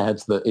pedagogy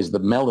is the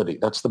melody.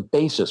 That's the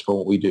basis for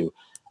what we do.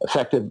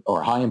 Effective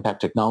or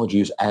high-impact technology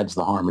use adds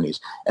the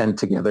harmonies. And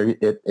together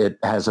it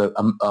has a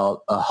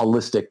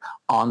holistic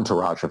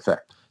entourage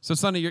effect. So,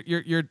 Sonny,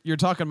 you're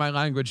talking my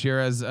language here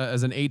as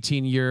an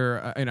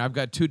 18-year. I've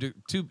got two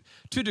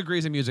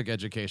degrees of music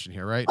education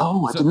here, right?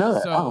 Oh, I didn't know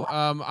that. So,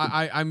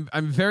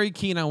 I'm very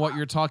keen on what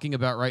you're talking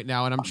about right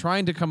now, and I'm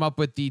trying to come up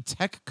with the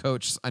tech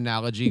coach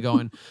analogy.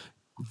 Going,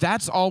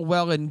 that's all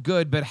well and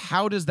good, but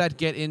how does that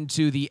get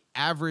into the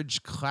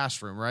average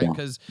classroom, right?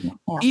 Because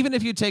even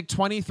if you take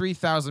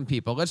 23,000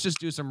 people, let's just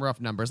do some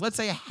rough numbers. Let's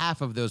say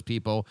half of those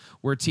people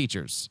were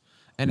teachers.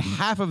 And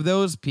half of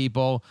those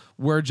people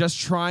were just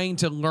trying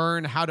to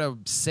learn how to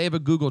save a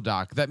Google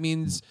Doc. That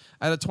means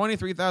out of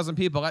 23,000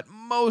 people, at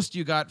most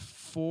you got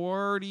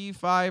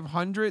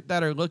 4,500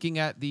 that are looking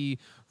at the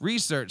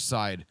research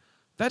side.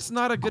 That's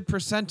not a good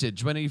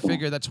percentage when you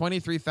figure that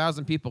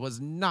 23,000 people is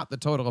not the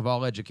total of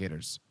all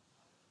educators.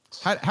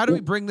 How do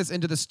we bring this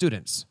into the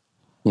students?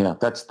 Yeah,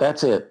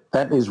 that's it.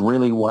 That is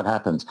really what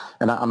happens.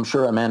 And I'm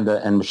sure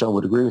Amanda and Michelle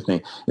would agree with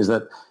me, is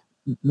that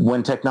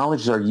when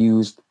technologies are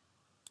used,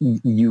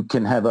 you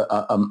can have a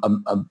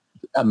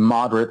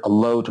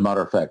low to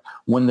moderate effect.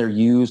 When they're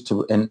used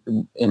to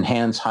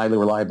enhance highly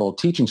reliable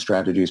teaching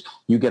strategies,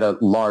 you get a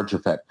large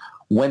effect.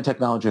 When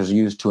technology is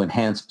used to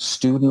enhance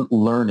student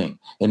learning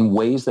in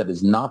ways that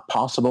is not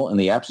possible in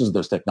the absence of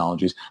those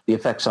technologies, the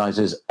effect size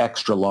is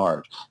extra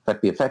large. In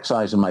fact, the effect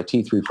size in my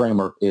T3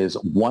 framework is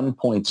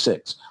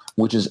 1.6,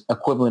 which is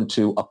equivalent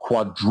to a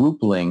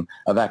quadrupling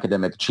of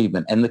academic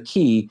achievement. And the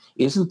key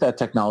isn't that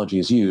technology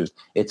is used,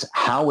 it's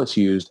how it's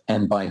used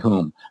and by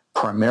whom.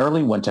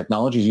 Primarily when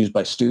technology is used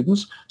by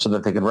students so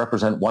that they can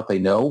represent what they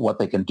know, what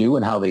they can do,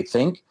 and how they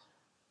think,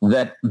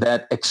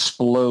 that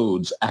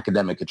explodes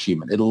academic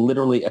achievement. It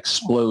literally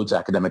explodes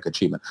academic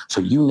achievement.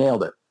 So you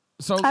nailed it.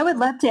 So I would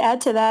love to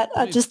add to that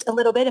just a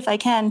little bit if I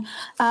can.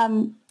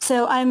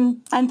 So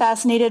I'm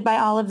fascinated by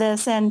all of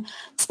this and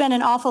spend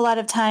an awful lot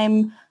of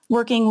time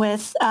working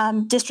with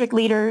district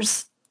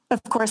leaders,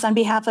 of course, on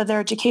behalf of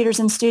their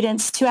educators and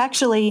students to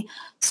actually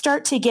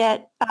start to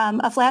get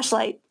a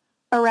flashlight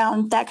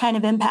around that kind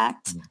of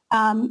impact.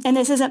 And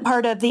this isn't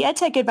part of the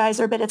EdTech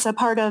Advisor, but it's a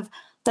part of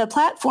the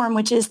platform,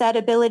 which is that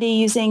ability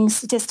using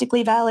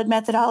statistically valid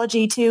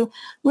methodology to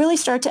really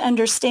start to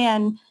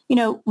understand,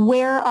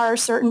 where are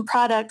certain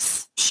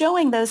products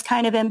showing those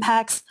kind of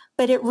impacts,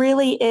 but it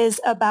really is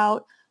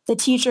about the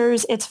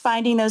teachers. It's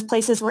finding those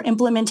places where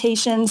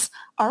implementations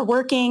are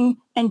working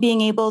and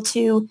being able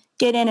to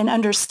get in and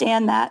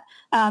understand that.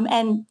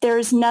 And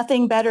there's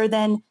nothing better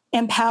than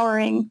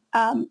empowering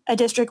a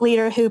district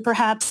leader who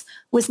perhaps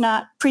was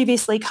not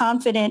previously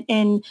confident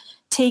in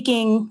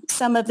taking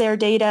some of their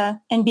data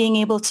and being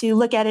able to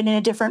look at it in a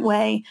different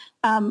way,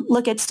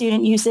 look at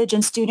student usage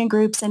and student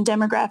groups and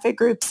demographic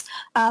groups.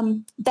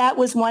 That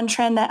was one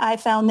trend that I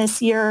found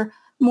this year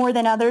more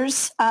than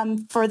others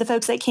for the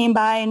folks that came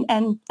by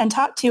and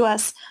talked to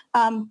us.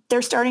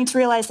 They're starting to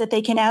realize that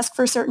they can ask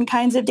for certain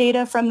kinds of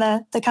data from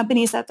the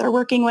companies that they're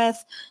working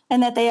with,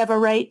 and that they have a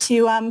right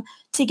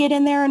to get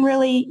in there and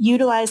really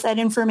utilize that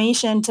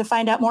information to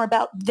find out more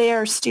about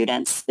their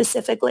students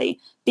specifically,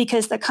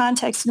 because the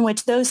context in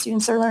which those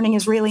students are learning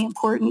is really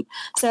important.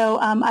 So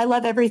I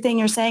love everything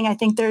you're saying. I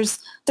think there's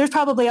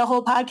probably a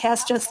whole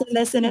podcast just in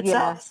this in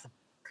itself.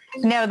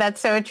 Yes. No,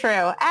 that's so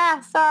true.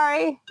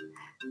 Sorry.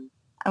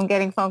 I'm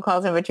getting phone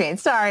calls in between.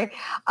 Sorry.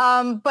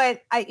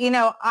 But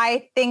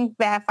I think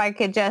that if I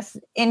could just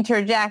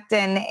interject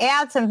and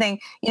add something,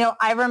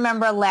 I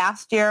remember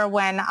last year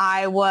when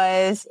I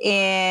was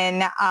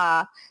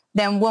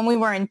when we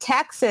were in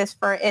Texas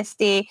for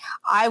ISTE,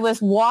 I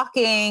was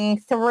walking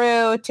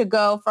through to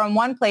go from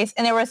one place,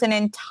 and there was an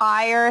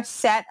entire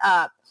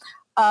setup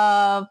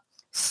of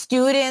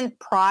student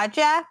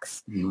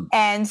projects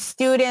and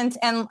students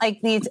and like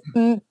these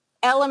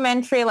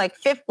elementary, like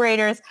fifth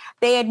graders.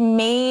 They had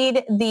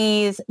made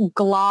these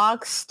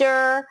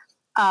Glogster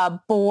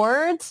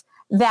boards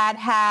that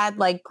had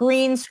like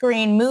green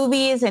screen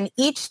movies, and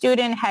each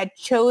student had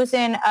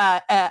chosen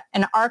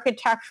an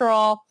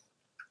architectural,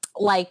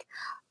 like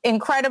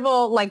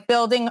incredible, like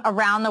building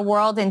around the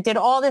world, and did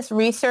all this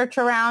research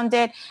around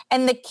it.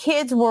 And the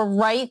kids were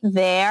right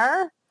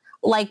there,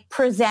 like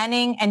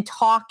presenting and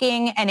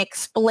talking and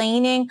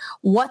explaining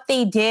what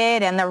they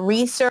did and the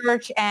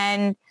research,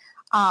 and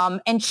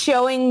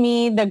showing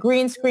me the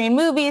green screen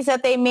movies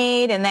that they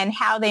made, and then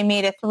how they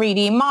made a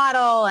 3D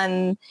model,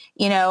 and,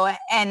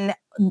 and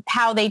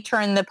how they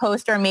turned the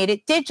poster and made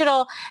it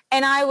digital.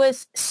 And I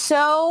was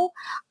so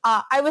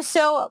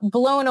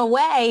blown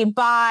away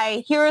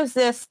by, here's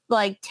this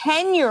like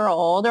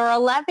 10-year-old or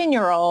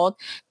 11-year-old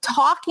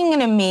talking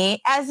to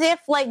me as if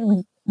like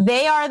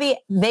they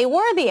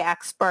were the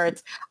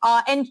experts,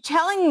 and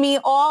telling me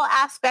all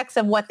aspects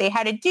of what they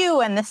had to do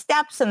and the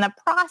steps and the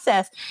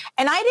process.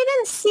 And I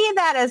didn't see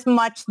that as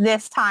much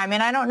this time.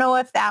 And I don't know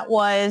if that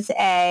was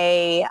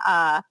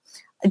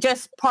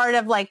just part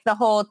of like the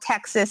whole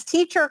Texas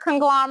teacher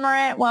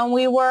conglomerate when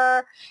we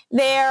were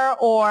there,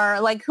 or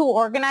like who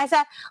organized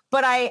that.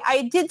 But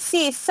I did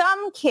see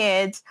some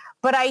kids,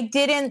 but I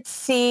didn't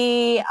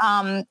see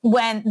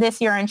when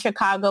this year in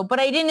Chicago, but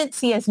I didn't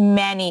see as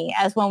many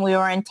as when we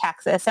were in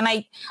Texas. And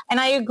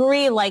I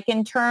agree, like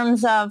in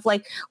terms of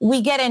like,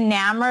 we get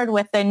enamored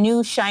with the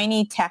new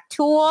shiny tech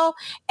tool,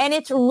 and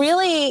it's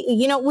really,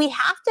 we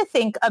have to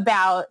think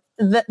about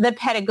the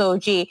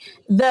pedagogy,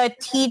 the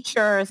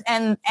teachers,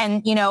 and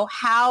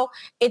how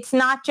it's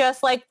not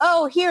just like,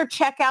 oh, here,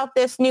 check out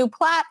this new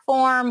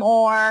platform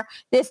or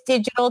this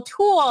digital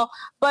tool,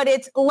 but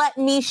it's let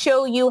me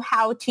show you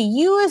how to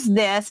use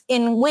this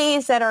in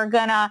ways that are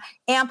going to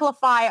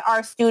amplify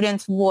our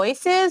students'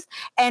 voices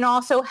and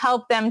also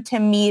help them to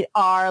meet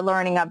our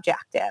learning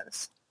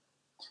objectives.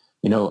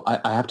 I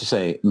have to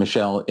say,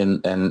 Michelle and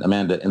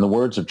Amanda, in the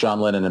words of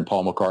John Lennon and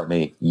Paul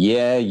McCartney,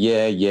 yeah,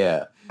 yeah,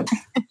 yeah.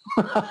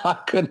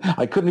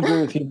 I couldn't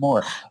agree with you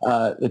more.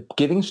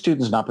 Giving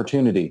students an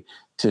opportunity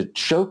to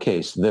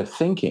showcase their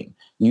thinking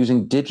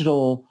using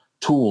digital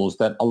tools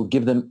that will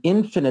give them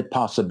infinite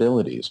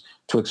possibilities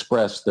to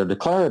express their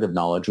declarative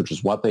knowledge, which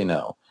is what they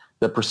know,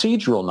 the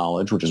procedural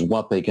knowledge, which is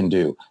what they can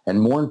do, and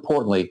more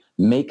importantly,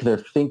 make their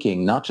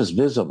thinking not just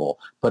visible,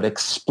 but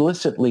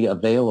explicitly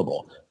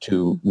available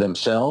to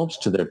themselves,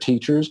 to their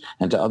teachers,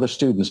 and to other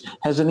students,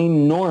 has an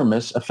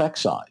enormous effect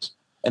size.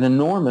 And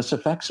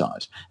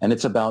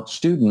it's about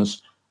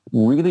students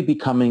really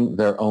becoming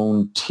their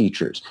own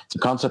teachers. It's a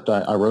concept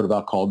I wrote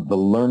about called the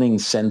learning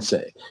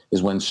sensei,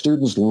 is when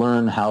students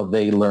learn how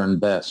they learn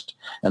best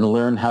and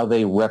learn how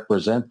they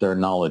represent their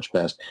knowledge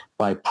best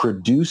by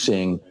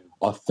producing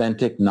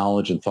authentic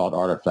knowledge and thought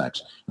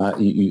artifacts.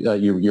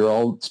 You're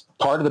all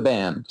part of the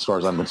band as far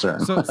as I'm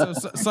concerned. So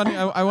Sonny,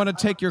 I want to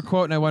take your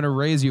quote and I want to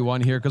raise you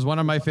one here, because one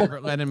of my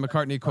favorite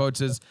Lennon-McCartney quotes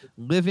is,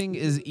 "Living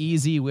is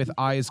easy with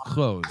eyes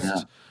closed."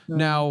 Yeah.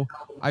 Now,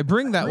 I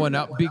bring that one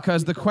up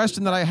because the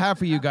question that I have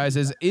for you guys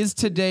is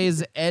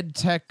today's ed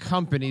tech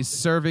companies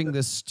serving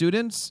the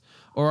students,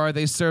 or are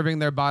they serving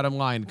their bottom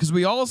line? Because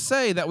we all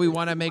say that we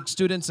want to make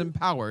students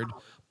empowered,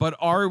 but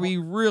are we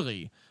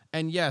really?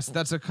 And yes,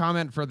 that's a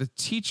comment for the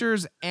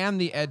teachers and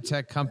the ed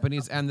tech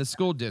companies and the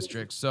school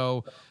districts.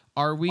 So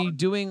are we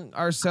doing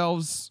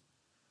ourselves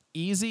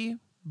easy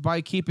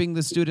by keeping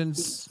the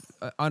students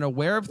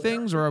unaware of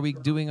things, or are we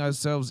doing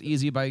ourselves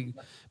easy by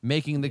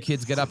making the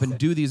kids get up and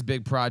do these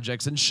big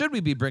projects? And should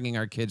we be bringing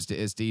our kids to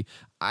ISTE?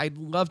 I'd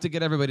love to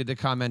get everybody to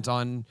comment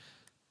on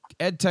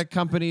ed tech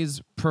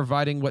companies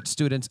providing what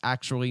students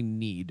actually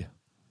need.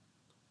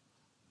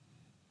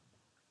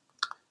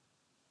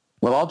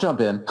 Well, I'll jump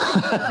in. Who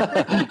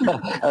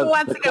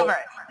wants to go first?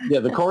 Yeah,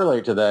 the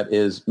corollary to that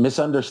is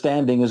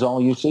misunderstanding is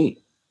all you see.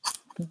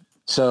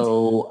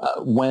 So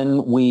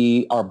when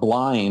we are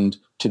blind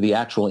to the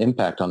actual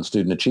impact on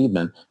student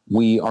achievement,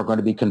 we are going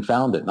to be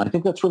confounded. And I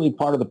think that's really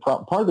part of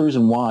the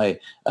reason why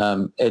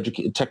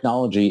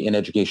technology in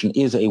education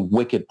is a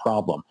wicked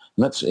problem.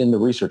 And that's in the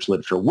research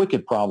literature.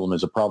 Wicked problem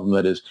is a problem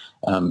that is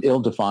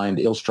ill-defined,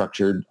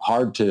 ill-structured,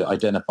 hard to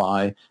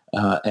identify,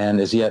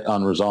 and is yet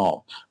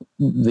unresolved.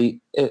 The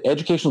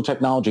educational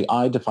technology,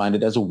 I define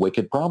it as a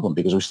wicked problem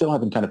because we still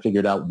haven't kind of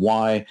figured out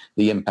why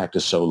the impact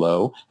is so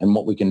low and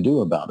what we can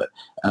do about it.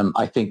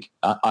 I think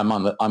I'm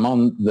on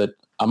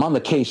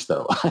the case,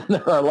 though.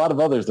 There are a lot of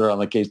others that are on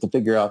the case to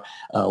figure out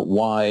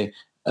why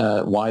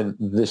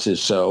this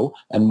is so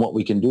and what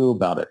we can do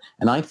about it.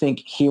 And I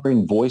think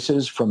hearing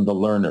voices from the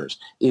learners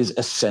is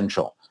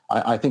essential.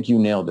 I think you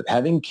nailed it.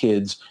 Having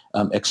kids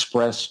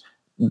express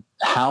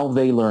how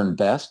they learn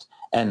best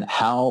and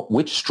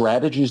which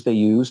strategies they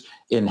use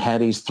in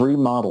Hattie's three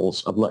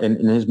models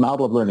in his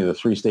model of learning, the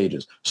three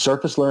stages: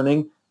 surface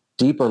learning,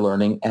 deeper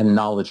learning, and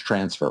knowledge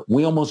transfer.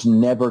 We almost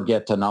never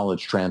get to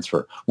knowledge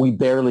transfer. We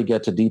barely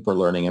get to deeper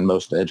learning in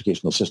most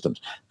educational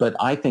systems. But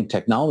I think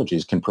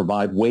technologies can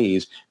provide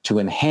ways to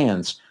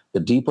enhance the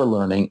deeper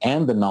learning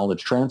and the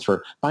knowledge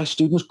transfer by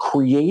students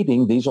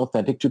creating these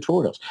authentic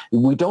tutorials.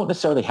 We don't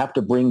necessarily have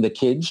to bring the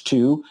kids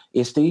to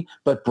ISTE,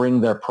 but bring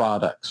their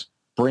products.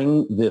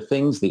 Bring the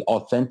things, the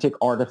authentic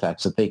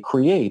artifacts that they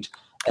create,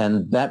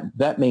 and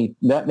that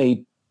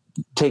may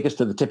take us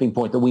to the tipping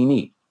point that we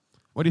need.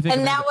 What do you think?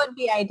 And that would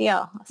be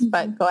ideal.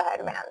 But go ahead,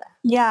 Amanda.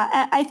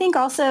 Yeah, I think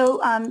also,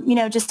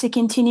 just to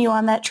continue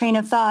on that train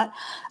of thought,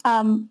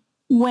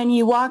 when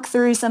you walk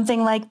through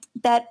something like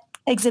that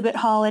exhibit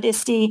hall at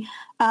ISTE,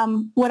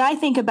 what I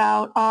think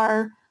about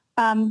are,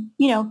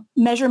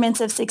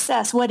 measurements of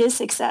success. What is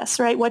success,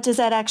 right? What does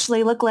that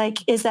actually look like?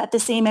 Is that the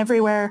same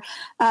everywhere?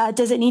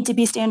 Does it need to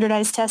be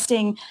standardized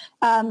testing?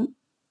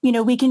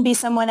 We can be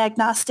somewhat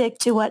agnostic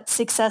to what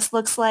success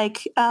looks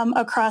like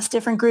across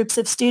different groups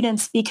of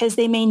students because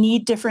they may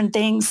need different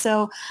things.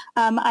 So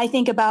I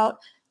think about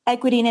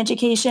equity in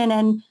education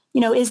and,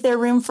 is there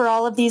room for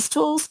all of these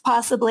tools?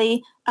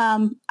 Possibly.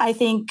 I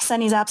think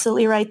Sonny's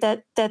absolutely right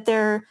that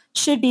there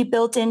should be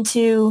built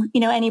into,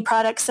 any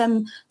product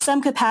some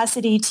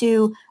capacity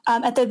to,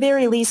 at the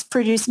very least,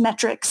 produce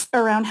metrics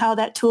around how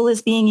that tool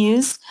is being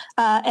used.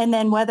 And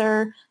then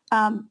whether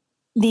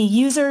the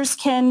users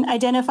can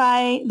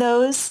identify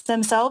those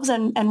themselves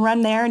and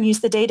run there and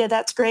use the data,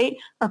 that's great,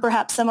 or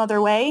perhaps some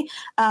other way.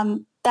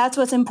 That's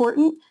what's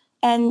important.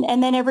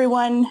 And then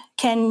everyone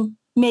can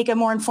make a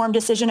more informed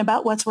decision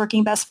about what's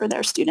working best for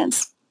their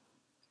students.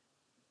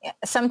 Yeah.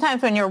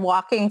 Sometimes when you're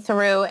walking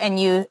through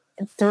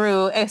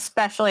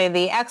especially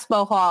the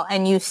expo hall,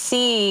 and you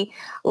see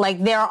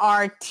like there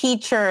are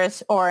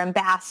teachers or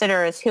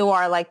ambassadors who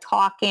are like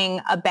talking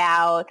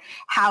about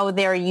how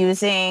they're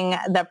using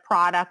the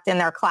product in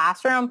their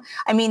classroom.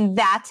 I mean,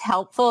 that's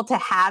helpful to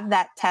have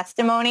that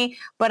testimony,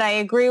 but I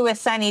agree with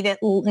Sonny that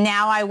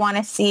now I want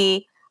to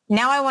see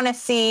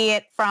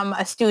it from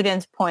a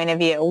student's point of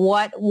view.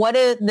 What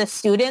do the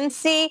students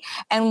see,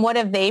 and what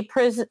have they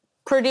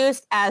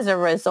produced as a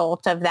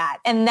result of that.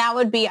 And that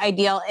would be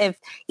ideal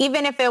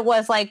even if it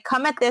was like,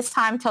 come at this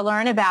time to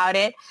learn about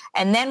it.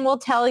 And then we'll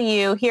tell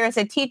you, here's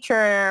a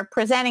teacher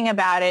presenting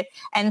about it.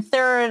 And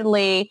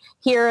thirdly,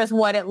 here's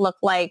what it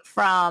looked like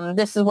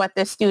this is what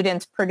the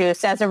students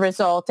produced as a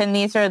result. And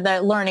these are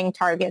the learning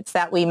targets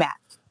that we met.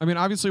 I mean,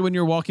 obviously, when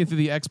you're walking through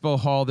the expo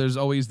hall, there's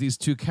always these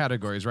two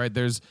categories, right?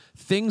 There's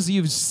things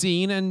you've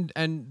seen and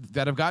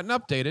that have gotten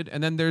updated,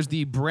 and then there's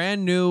the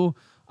brand new,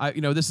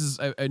 this is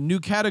a new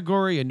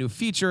category, a new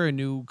feature, a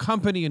new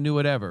company, a new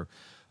whatever.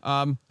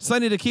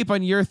 Sunny, to keep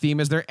on your theme,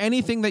 is there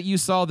anything that you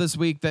saw this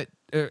week that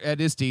at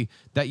ISTE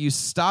that you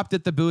stopped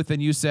at the booth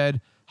and you said,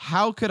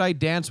 how could I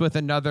dance with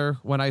another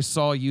when I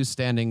saw you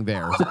standing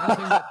there?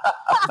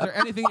 Is there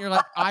anything you're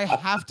like, I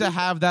have to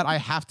have that, I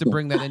have to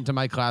bring that into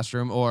my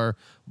classroom, or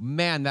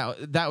man,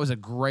 that was a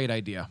great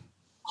idea?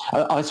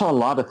 I saw a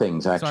lot of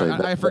things, actually.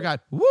 Sorry, I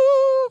forgot. Woo!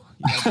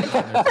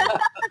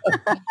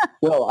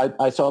 Well,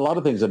 I saw a lot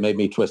of things that made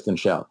me twist and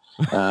shout.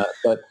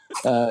 But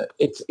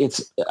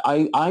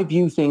I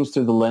view things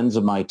through the lens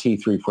of my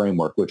T3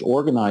 framework, which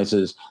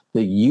organizes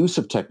the use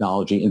of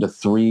technology into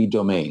 3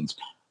 domains: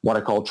 what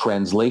I call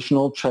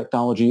translational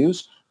technology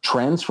use,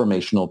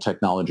 transformational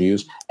technology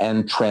use,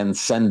 and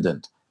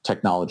transcendent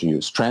technology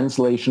use.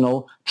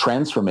 Translational,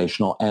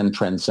 transformational, and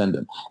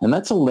transcendent. And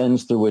that's a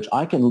lens through which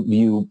I can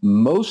view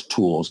most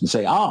tools and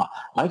say,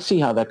 I see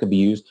how that could be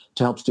used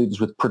to help students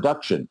with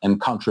production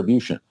and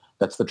contribution.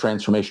 That's the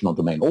transformational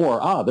domain.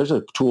 Or, there's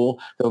a tool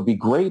that would be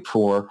great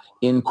for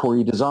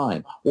inquiry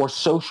design or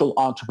social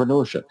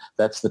entrepreneurship.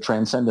 That's the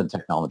transcendent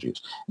technologies.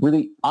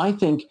 Really, I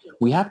think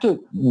we have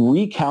to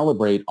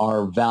recalibrate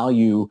our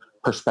value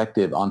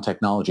perspective on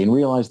technology and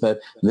realize that,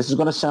 and this is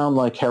going to sound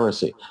like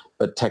heresy,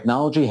 but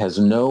technology has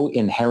no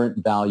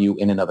inherent value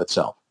in and of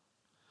itself.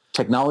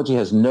 Technology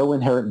has no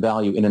inherent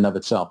value in and of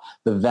itself.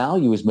 The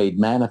value is made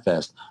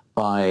manifest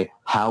by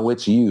how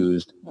it's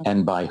used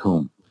and by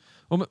whom.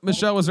 Well,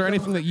 Michelle, was there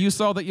anything that you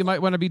saw that you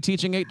might want to be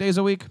teaching 8 days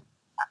a week?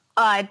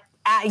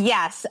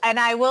 Yes. And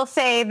I will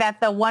say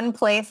that the one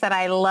place that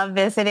I love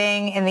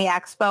visiting in the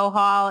expo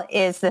hall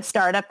is the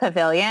Startup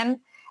Pavilion.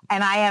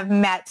 And I have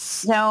met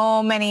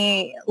so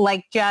many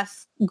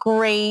just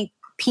great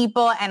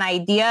people and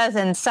ideas,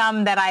 and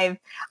some that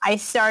I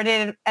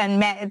started and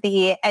met at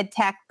the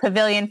EdTech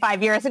Pavilion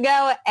 5 years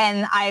ago,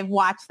 and I've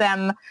watched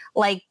them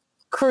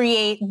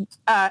create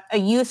a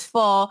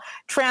useful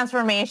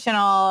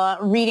transformational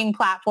reading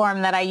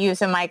platform that I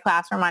use in my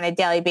classroom on a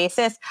daily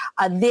basis.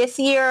 This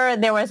year,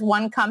 there was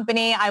one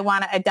company, I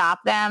want to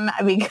adopt them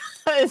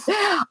because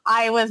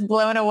I was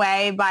blown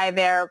away by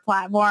their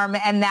platform,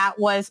 and that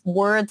was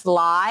Words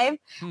Live.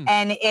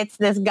 And it's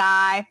this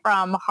guy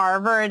from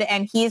Harvard,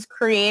 and he's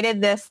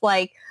created this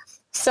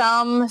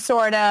some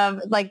sort of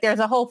there's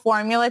a whole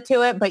formula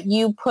to it, but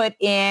you put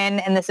in,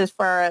 and this is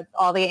for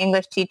all the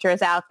English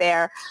teachers out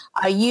there,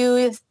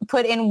 you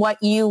put in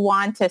what you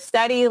want to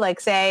study,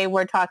 say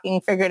we're talking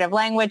figurative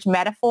language,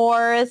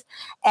 metaphors,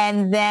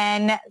 and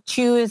then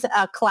choose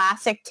a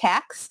classic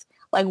text.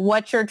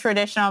 What's your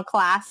traditional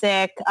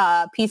classic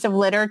piece of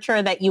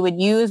literature that you would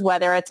use,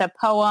 whether it's a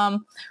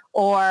poem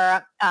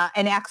or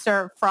an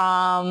excerpt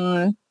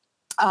from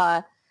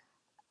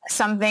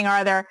something or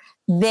other.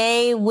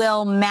 They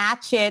will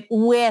match it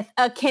with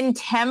a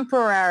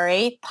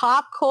contemporary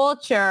pop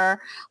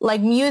culture,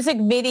 music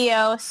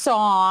video,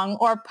 song,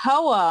 or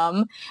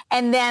poem,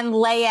 and then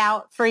lay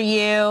out for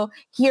you,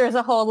 here's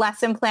a whole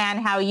lesson plan,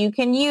 how you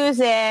can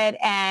use it,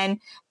 and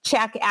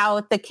check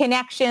out the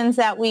connections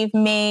that we've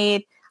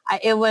made.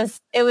 It was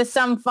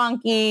some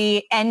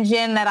funky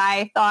engine that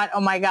I thought,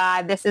 oh my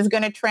God, this is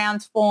going to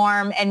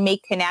transform and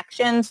make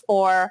connections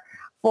for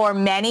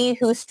many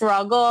who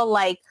struggle,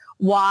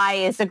 why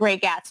is The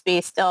Great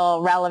Gatsby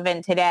still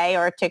relevant today,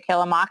 or To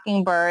Kill a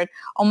Mockingbird?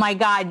 Oh my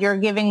God, you're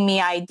giving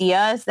me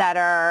ideas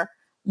that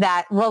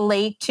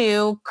relate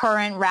to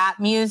current rap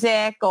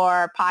music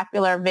or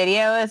popular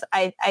videos.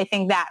 I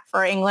think that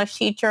for English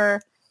teacher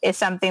is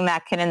something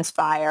that can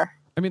inspire.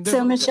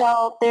 So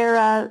Michelle,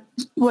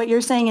 what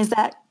you're saying is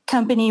that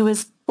company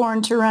was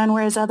born to run,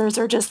 whereas others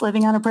are just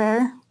living on a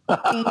prayer?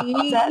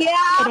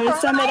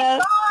 Sum it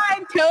up.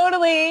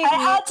 Totally. I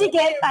had to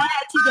get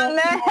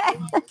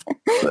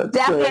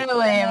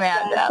Definitely,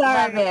 Amanda.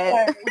 Love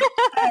it.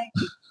 Sorry.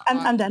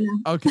 I'm done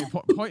now. Okay.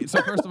 Point.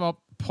 So first of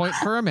all, point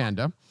for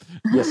Amanda.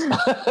 Yes.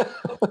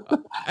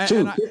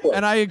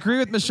 and I agree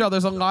with Michelle.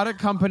 There's a lot of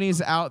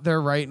companies out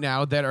there right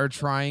now that are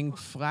trying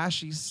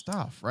flashy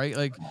stuff,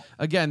 right?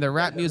 Again, the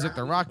rap music,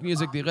 the rock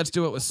music, the let's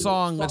do it with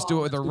song, let's do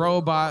it with a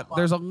robot.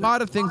 There's a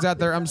lot of things out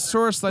there. I'm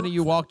sure, Sunny,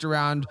 you walked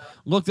around,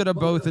 looked at a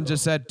booth and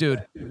just said,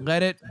 dude,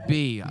 let it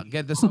be.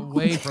 Get this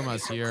away from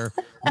us here.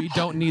 We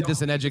don't need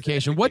this in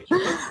education.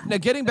 Now,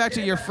 getting back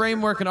to your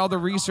framework and all the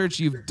research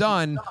you've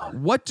done,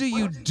 what do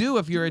you do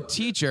if you're a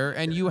teacher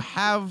and you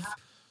have...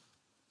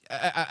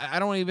 I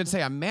don't even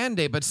say a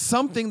mandate, but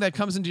something that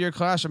comes into your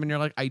classroom and you're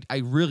like, I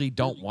really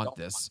don't want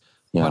this,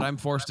 but I'm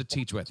forced to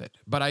teach with it.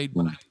 But I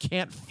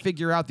can't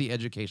figure out the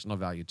educational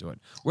value to it.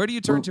 Where do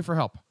you turn to for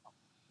help?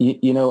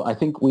 I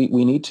think we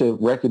need to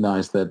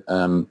recognize that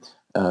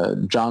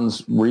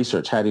John's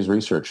research, Hattie's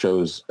research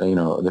shows,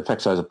 the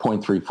effect size of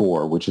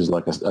 0.34, which is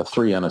like a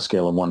 3 on a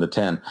scale of 1 to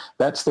 10.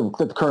 That's the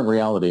current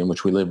reality in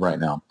which we live right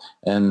now.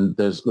 And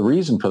the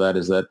reason for that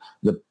is that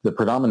the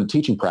predominant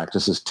teaching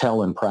practice is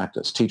tell and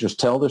practice. Teachers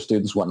tell their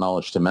students what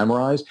knowledge to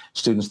memorize.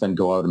 Students then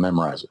go out and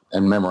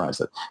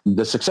memorize it.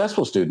 The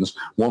successful students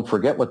won't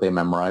forget what they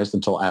memorized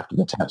until after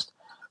the test.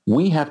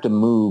 We have to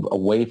move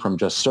away from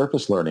just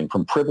surface learning,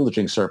 from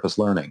privileging surface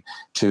learning,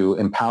 to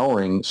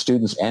empowering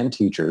students and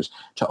teachers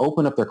to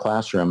open up their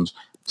classrooms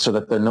so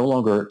that they're no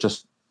longer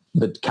just,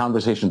 the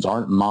conversations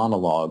aren't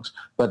monologues,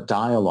 but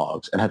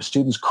dialogues, and have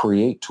students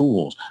create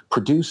tools,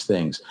 produce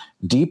things,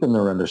 deepen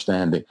their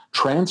understanding,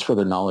 transfer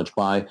their knowledge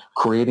by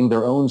creating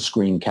their own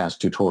screencast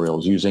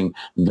tutorials, using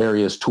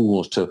various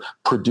tools to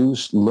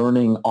produce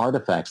learning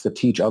artifacts that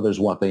teach others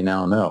what they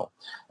now know.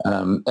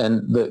 And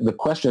the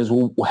question is,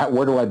 well,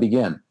 where do I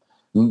begin?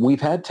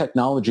 We've had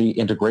technology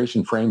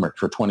integration framework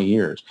for 20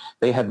 years.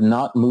 They have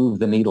not moved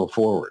the needle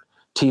forward.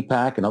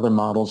 TPACK and other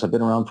models have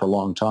been around for a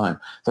long time.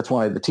 That's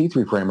why the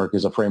T3 framework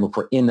is a framework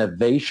for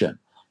innovation,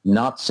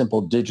 not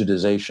simple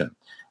digitization.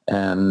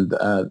 And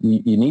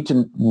you need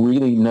to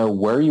really know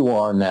where you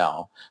are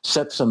now,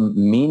 set some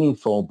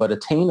meaningful but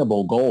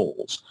attainable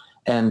goals,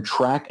 and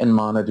track and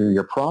monitor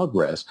your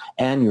progress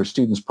and your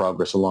students'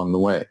 progress along the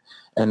way.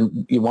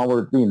 And while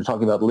we're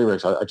talking about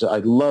lyrics, I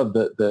love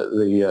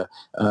the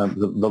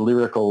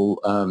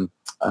lyrical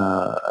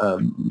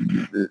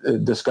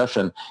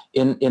discussion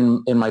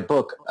in my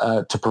book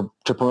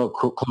to promote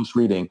close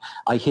reading.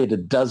 I hid a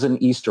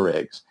dozen Easter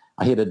eggs.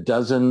 I hid a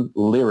dozen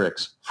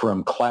lyrics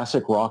from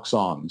classic rock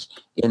songs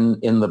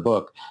in the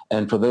book.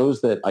 And for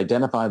those that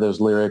identify those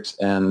lyrics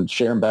and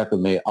share them back with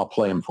me, I'll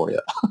play them for you.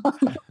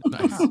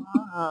 Nice.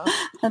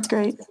 That's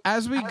great.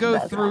 As we go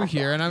through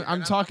here, and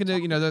I'm talking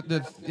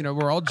to,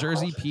 we're all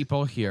Jersey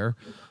people here.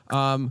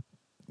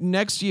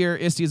 Next year,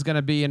 ISTE is going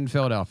to be in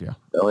Philadelphia.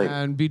 Really?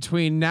 And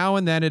between now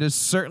and then, it is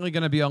certainly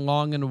going to be a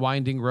long and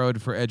winding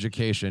road for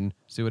education.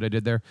 See what I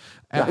did there?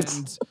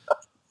 And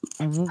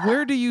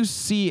where do you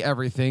see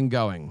everything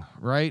going,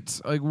 right?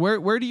 Like,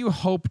 where do you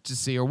hope to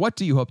see, or what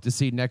do you hope to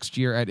see next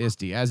year at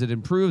ISTE as it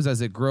improves,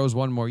 as it grows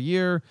one more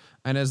year,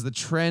 and as the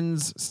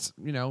trends,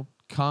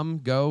 come,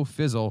 go,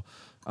 fizzle?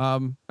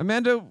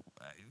 Amanda,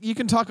 you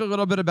can talk a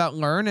little bit about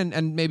Learn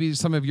and maybe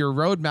some of your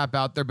roadmap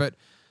out there, but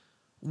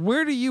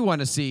where do you want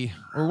to see,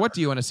 or what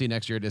do you want to see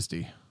next year at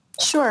ISTE?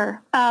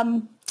 Sure.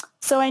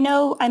 So I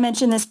know I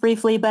mentioned this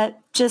briefly, but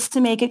just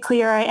to make it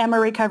clear, I am a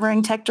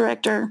recovering tech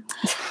director.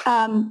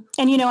 And,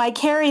 I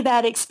carry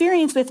that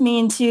experience with me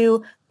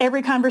into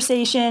every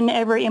conversation,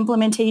 every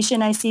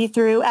implementation I see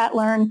through at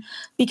Learn,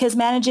 because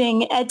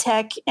managing ed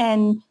tech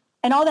and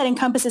all that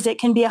encompasses it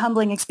can be a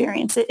humbling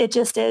experience. It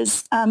just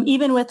is.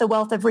 Even with the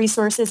wealth of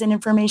resources and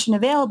information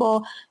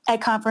available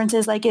at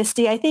conferences like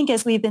ISTE, I think,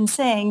 as we've been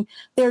saying,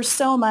 there's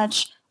so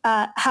much.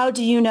 How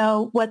do you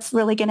know what's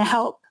really going to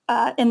help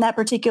in that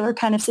particular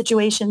kind of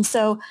situation?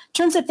 So in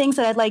terms of things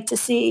that I'd like to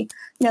see,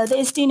 the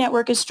ISTE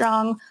network is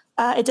strong.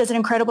 It does an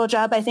incredible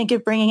job, I think,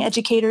 of bringing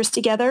educators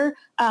together.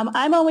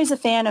 I'm always a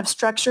fan of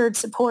structured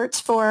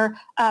supports for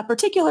a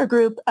particular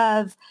group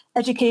of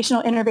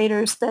educational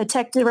innovators, the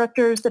tech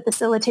directors, the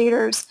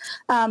facilitators,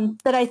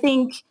 that I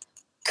think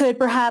could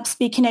perhaps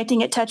be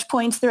connecting at touch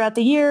points throughout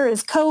the year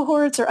as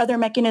cohorts or other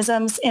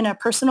mechanisms in a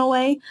personal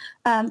way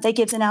that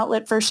gives an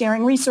outlet for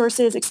sharing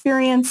resources,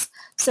 experience.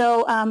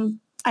 So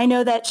I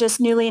know that just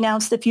newly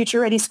announced the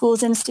Future Ready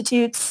Schools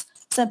Institutes,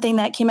 something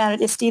that came out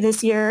at ISTE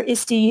this year,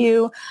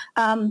 ISTE-U.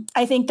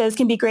 I think those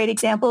can be great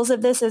examples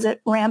of this as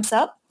it ramps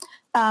up.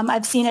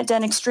 I've seen it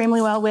done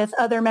extremely well with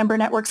other member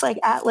networks like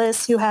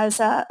Atlas, who has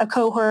a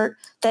cohort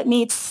that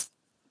meets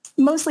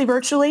mostly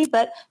virtually,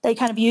 but they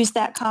kind of use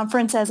that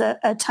conference as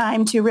a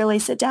time to really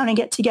sit down and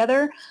get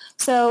together.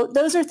 So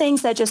those are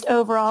things that just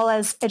overall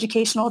as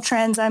educational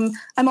trends, I'm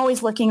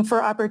always looking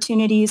for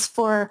opportunities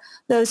for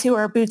those who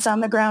are boots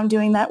on the ground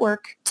doing that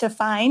work to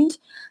find.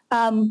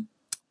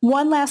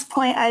 One last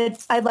point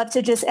I'd love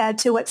to just add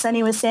to what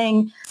Sunny was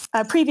saying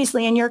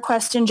previously in your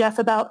question, Jeff,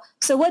 about,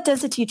 so what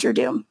does a teacher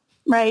do,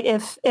 right?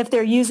 If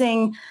they're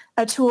using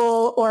a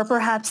tool, or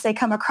perhaps they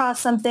come across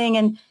something,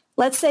 and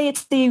let's say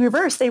it's the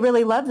reverse, they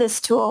really love this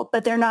tool,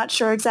 but they're not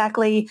sure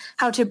exactly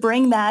how to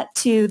bring that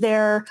to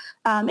their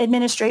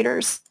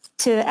administrators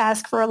to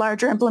ask for a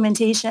larger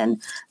implementation.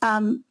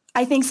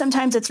 I think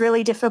sometimes it's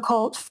really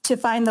difficult to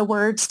find the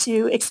words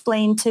to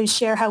explain, to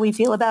share how we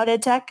feel about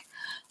ed tech.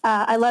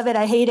 I love it.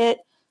 I hate it.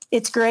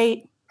 It's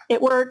great.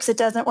 It works. It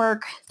doesn't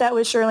work. That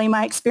was surely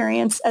my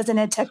experience as an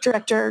ed tech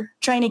director,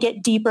 trying to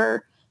get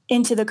deeper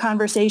into the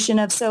conversation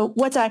of, so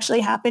what's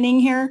actually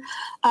happening here?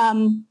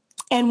 And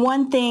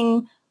one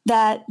thing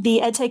that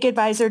the EdTech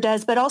Advisor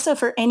does, but also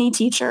for any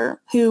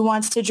teacher who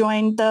wants to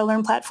join the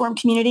Learn Platform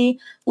community,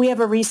 we have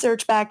a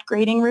research-backed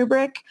grading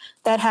rubric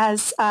that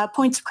has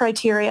points of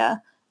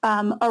criteria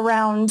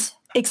around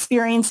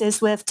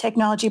experiences with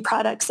technology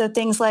products. So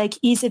things like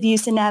ease of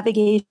use and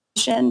navigation,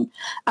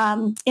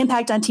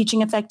 impact on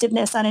teaching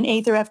effectiveness on an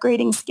A through F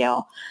grading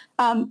scale.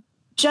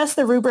 Just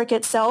the rubric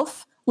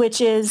itself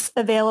which is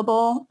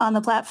available on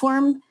the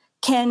platform,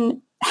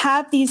 can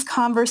have these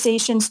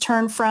conversations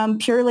turn from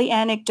purely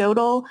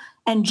anecdotal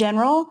and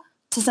general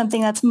to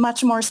something that's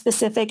much more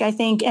specific, I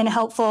think, and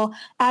helpful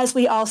as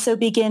we also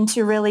begin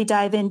to really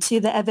dive into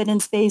the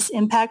evidence-based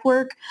impact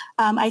work.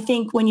 I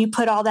think when you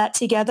put all that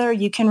together,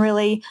 you can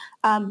really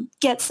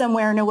get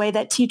somewhere in a way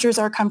that teachers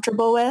are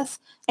comfortable with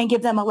and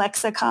give them a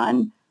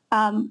lexicon,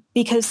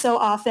 because so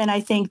often I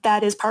think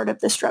that is part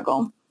of the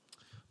struggle.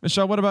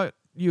 Michelle, what about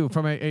you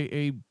from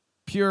a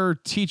pure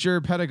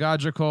teacher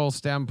pedagogical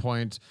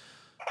standpoint?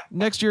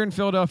 Next year in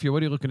Philadelphia,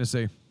 what are you looking to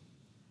see?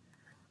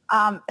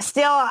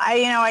 Still,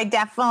 I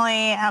definitely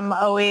am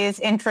always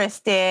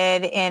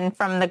interested in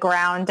from the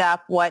ground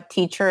up what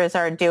teachers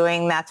are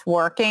doing that's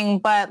working.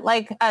 But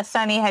like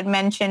Sunny had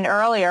mentioned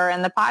earlier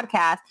in the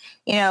podcast,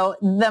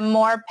 the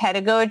more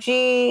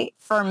pedagogy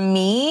for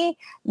me,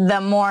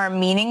 the more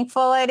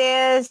meaningful it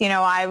is.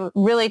 I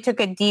really took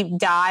a deep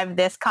dive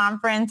this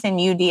conference in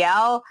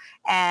UDL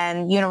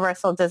and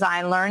Universal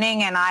Design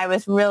Learning, and I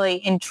was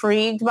really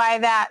intrigued by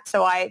that.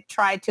 So I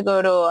tried to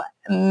go to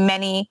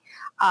many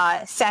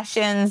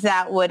sessions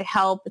that would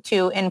help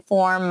to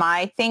inform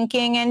my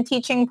thinking and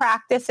teaching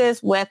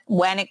practices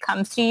when it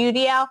comes to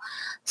UDL.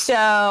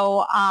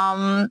 So,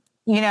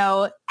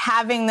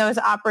 having those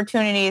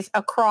opportunities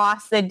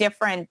across the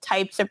different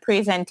types of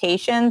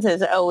presentations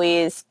is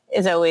always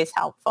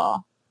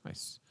helpful.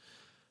 Nice.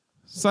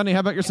 Sunny, how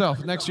about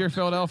yourself? Next year,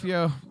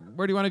 Philadelphia,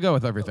 where do you want to go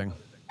with everything?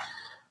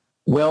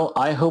 Well,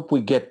 I hope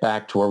we get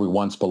back to where we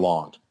once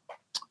belonged.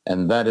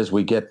 And that is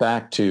we get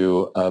back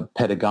to a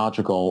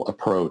pedagogical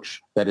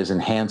approach that is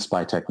enhanced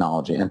by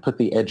technology and put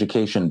the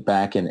education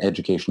back in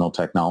educational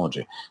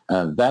technology.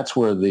 That's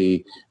where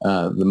the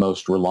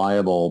most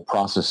reliable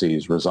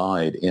processes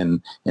reside,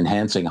 in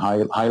enhancing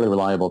highly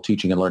reliable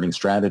teaching and learning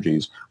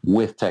strategies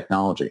with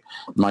technology.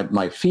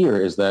 My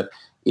fear is that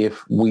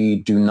if we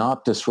do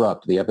not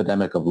disrupt the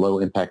epidemic of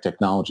low-impact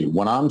technology,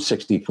 when I'm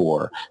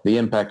 64, the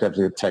impact of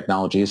the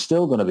technology is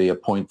still going to be a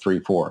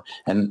 0.34.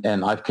 And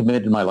I've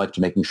committed my life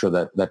to making sure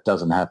that that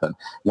doesn't happen.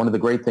 One of the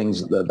great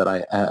things that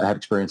I had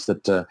experienced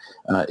at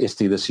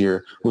ISTE this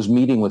year was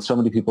meeting with so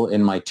many people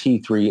in my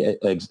T3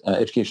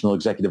 Educational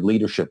Executive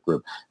Leadership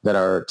Group that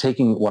are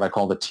taking what I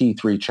call the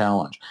T3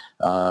 Challenge.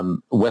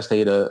 West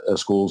Ada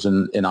schools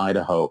in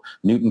Idaho,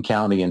 Newton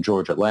County in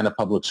Georgia, Atlanta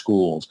Public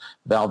Schools,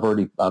 Val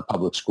Verde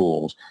Public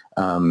Schools,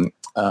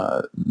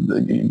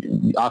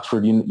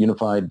 Oxford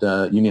Unified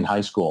Union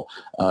High School,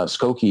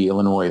 Skokie,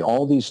 Illinois.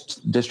 All these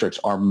districts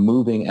are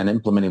moving and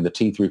implementing the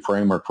T3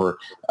 framework for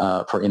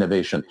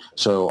innovation.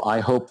 So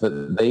I hope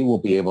that they will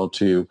be able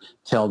to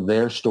tell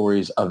their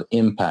stories of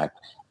impact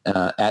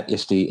at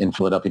ISTE in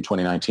Philadelphia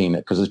 2019,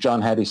 because as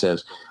John Hattie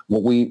says,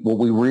 what we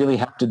really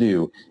have to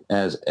do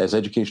as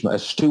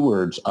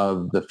stewards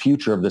of the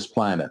future of this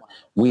planet,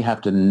 we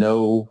have to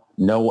know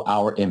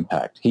our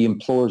impact. He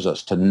implores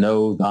us to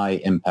know thy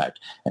impact,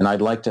 and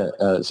I'd like to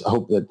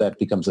hope that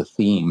becomes a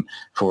theme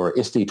for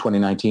ISTE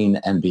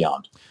 2019 and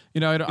beyond.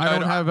 I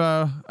don't have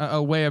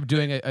a way of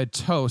doing a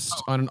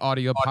toast on an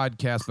audio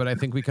podcast, but I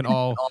think we can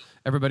all,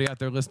 everybody out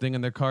there listening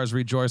in their cars,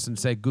 rejoice and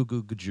say "goo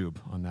goo gajoob"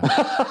 on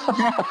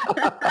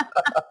that.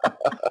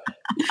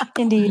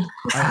 Indeed.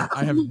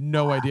 I have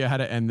no idea how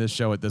to end this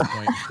show at this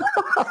point.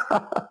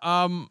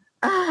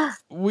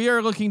 We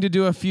are looking to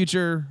do a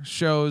future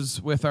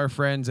shows with our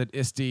friends at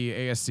ISTE,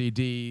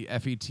 ASCD,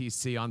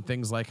 FETC on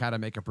things like how to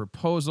make a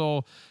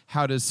proposal,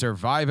 how to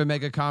survive a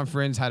mega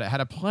conference, how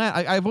to plan.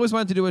 I've always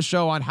wanted to do a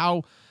show on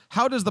how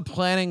does the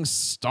planning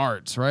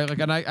start, right? Like,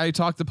 and I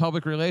talk to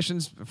public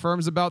relations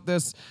firms about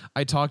this.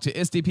 I talk to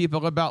ISTE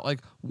people about,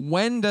 like,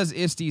 when does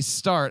ISTE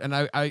start?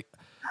 And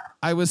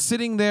I was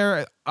sitting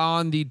there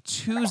on the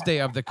Tuesday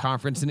of the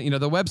conference, and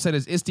the website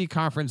is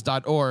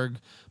isteconference.org,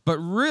 but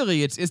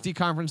really it's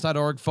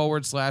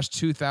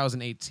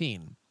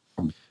isteconference.org/2018.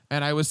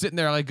 And I was sitting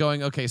there like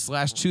going, okay,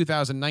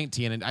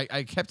 /2019. And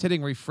I kept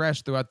hitting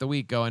refresh throughout the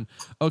week going,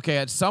 okay,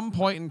 at some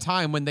point in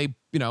time when they,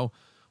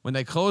 when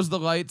they close the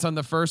lights on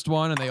the first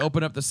one and they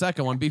open up the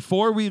second one,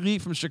 before we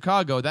leave from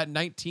Chicago, that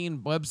 19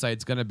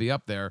 website's going to be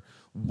up there.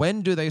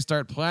 When do they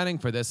start planning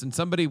for this? And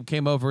somebody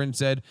came over and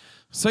said,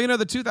 so,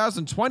 the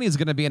 2020 is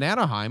going to be in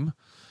Anaheim.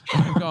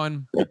 And I'm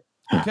going,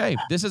 okay,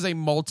 this is a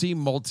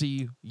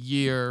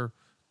multi-year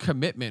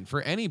commitment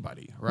for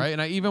anybody, right?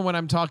 And even when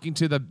I'm talking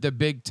to the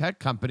big tech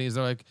companies,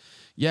 they're like,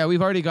 yeah,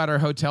 we've already got our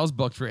hotels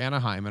booked for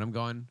Anaheim. And I'm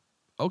going,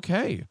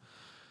 okay.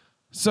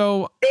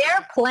 So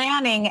they're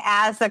planning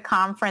as the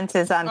conference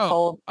is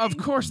unfolding. Of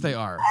course they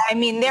are.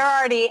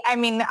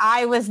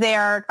 I was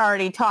there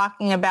already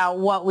talking about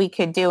what we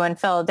could do in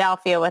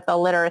Philadelphia with a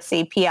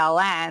literacy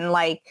PLN,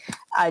 like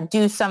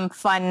do some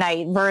fun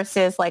night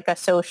versus like a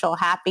social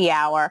happy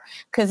hour.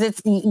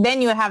 Because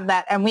then you have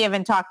that, and we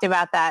haven't talked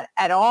about that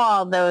at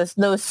all,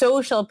 those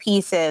social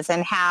pieces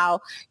and how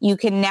you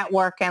can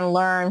network and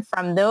learn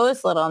from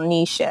those little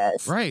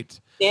niches.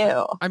 Right.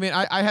 do. I mean,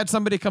 I had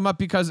somebody come up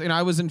because,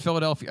 I was in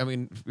Philadelphia. I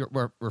mean,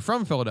 we're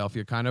from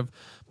Philadelphia kind of,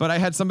 but I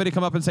had somebody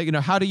come up and say,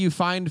 how do you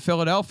find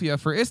Philadelphia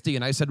for ISTE?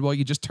 And I said, well,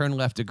 you just turn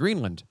left to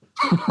Greenland.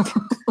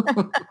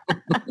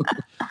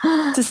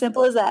 It's as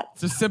simple as that.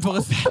 It's as simple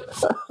as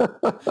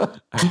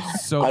that. I'm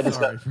so I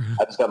sorry.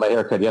 just got my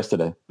haircut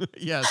yesterday.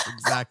 Yes,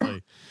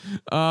 exactly.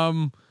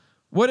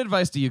 What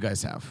advice do you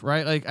guys have,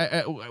 right? Like,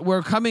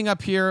 we're coming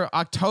up here.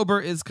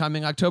 October is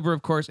coming. October,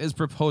 of course, is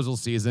proposal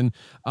season.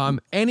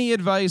 Any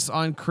advice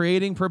on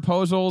creating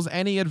proposals?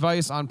 Any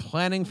advice on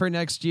planning for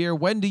next year?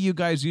 When do you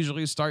guys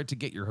usually start to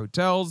get your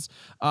hotels?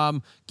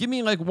 Give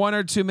me like 1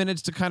 or 2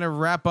 minutes to kind of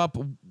wrap up.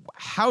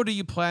 How do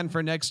you plan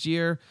for next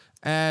year?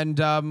 And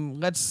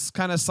let's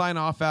kind of sign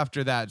off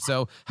after that.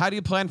 So how do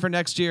you plan for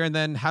next year? And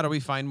then how do we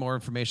find more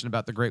information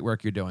about the great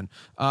work you're doing?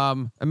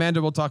 Amanda,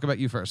 we'll talk about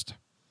you first.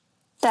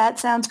 That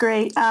sounds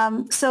great.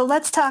 So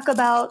let's talk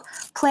about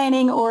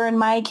planning, or in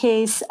my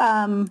case,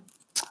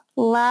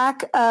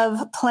 lack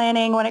of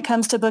planning when it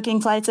comes to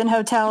booking flights and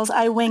hotels.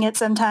 I wing it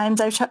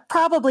sometimes. I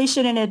probably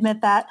shouldn't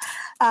admit that.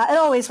 It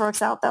always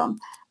works out though.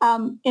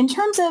 In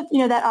terms of,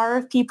 that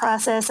RFP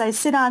process, I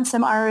sit on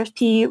some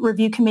RFP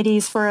review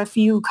committees for a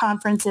few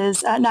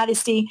conferences, not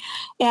ISTE,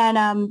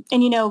 and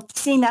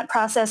seeing that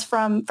process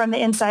from the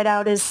inside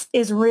out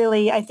is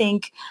really, I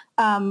think,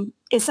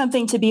 is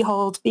something to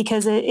behold,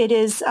 because it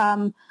is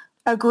a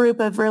group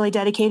of really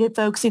dedicated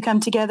folks who come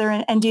together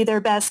and do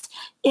their best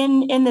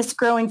in this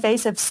growing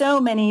face of so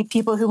many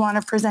people who want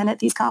to present at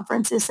these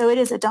conferences. So it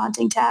is a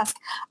daunting task.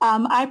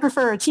 I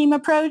prefer a team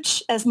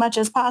approach as much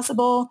as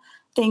possible.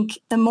 I think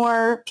the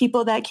more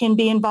people that can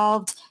be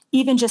involved,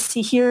 even just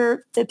to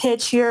hear the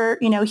pitch, hear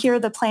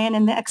the plan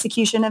and the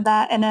execution of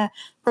that, and a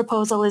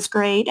proposal is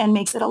great and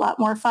makes it a lot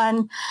more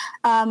fun.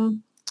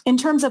 In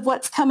terms of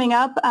what's coming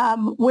up,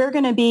 we're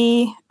going to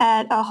be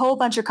at a whole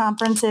bunch of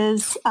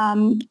conferences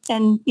and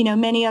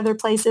many other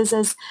places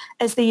as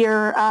the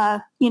year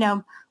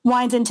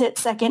winds into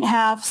its second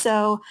half.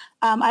 So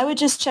I would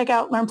just check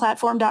out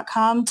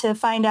learnplatform.com to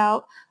find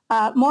out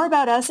more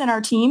about us and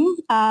our team,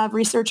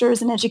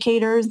 researchers and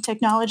educators and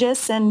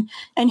technologists, and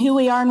who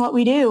we are and what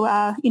we do.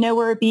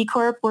 We're a B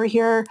Corp. We're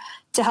here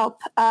to help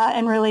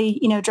and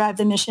really, drive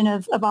the mission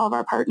of all of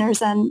our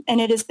partners. And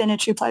it has been a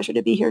true pleasure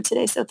to be here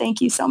today. So thank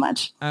you so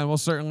much. And we'll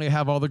certainly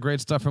have all the great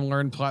stuff from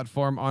Learn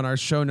Platform on our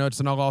show notes.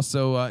 And I'll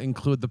also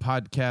include the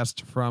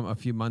podcast from a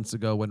few months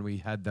ago when we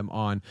had them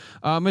on.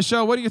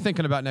 Michelle, what are you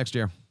thinking about next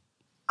year?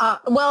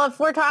 Well, if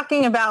we're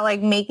talking about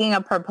like making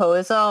a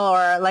proposal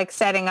or like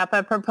setting up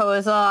a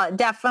proposal,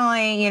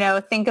 definitely,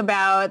 think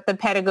about the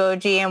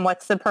pedagogy and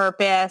what's the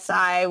purpose.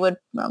 I would,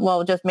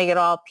 just make it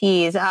all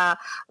P's.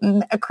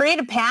 Create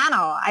a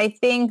panel. I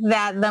think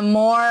that the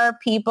more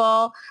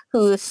people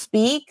who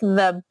speak,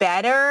 the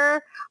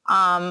better.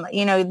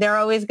 They're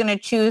always going to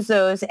choose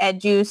those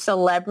edu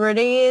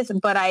celebrities,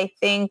 but I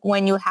think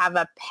when you have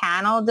a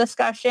panel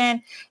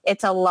discussion,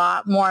 it's a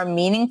lot more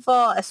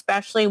meaningful,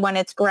 especially when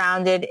it's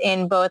grounded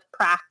in both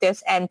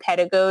practice and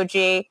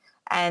pedagogy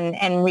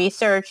and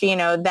research.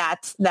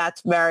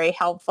 That's very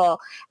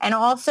helpful. And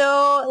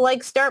also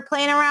start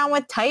playing around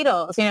with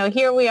titles.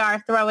 Here we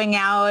are throwing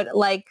out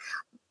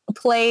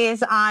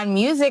plays on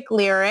music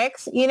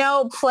lyrics,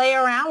 play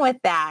around with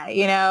that,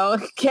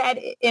 get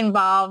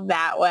involved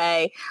that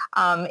way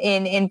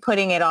in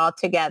putting it all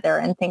together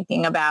and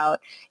thinking about,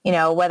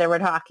 whether we're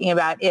talking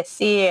about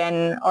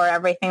ISTE or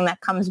everything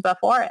that comes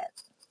before it.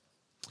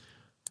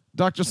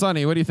 Dr.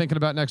 Sunny, what are you thinking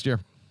about next year?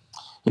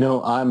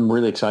 I'm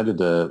really excited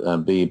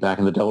to be back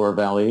in the Delaware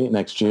Valley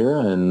next year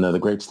in the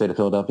great state of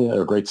Philadelphia,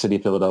 or great city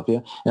of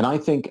Philadelphia. And I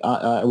think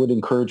I would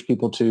encourage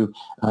people to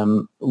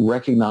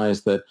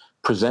recognize that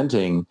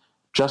presenting,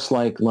 just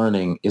like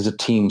learning, is a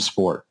team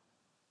sport.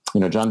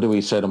 John Dewey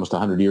said almost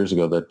 100 years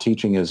ago that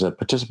teaching is a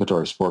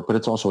participatory sport, but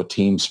it's also a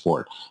team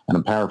sport. And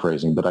I'm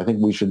paraphrasing, but I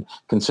think we should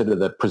consider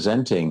that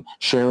presenting,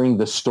 sharing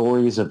the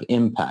stories of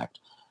impact,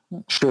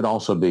 should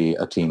also be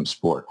a team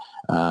sport.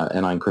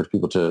 And I encourage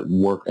people to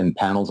work in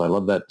panels. I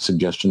love that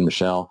suggestion,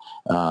 Michelle.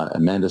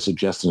 Amanda's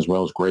suggestion as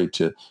well is great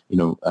to,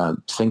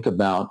 think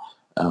about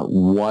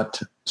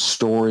what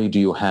story do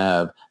you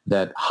have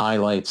that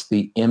highlights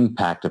the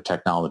impact of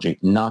technology,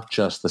 not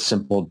just the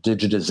simple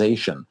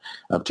digitization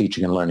of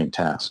teaching and learning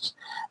tasks.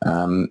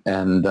 So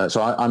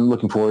I'm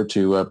looking forward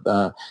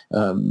to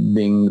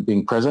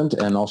being present,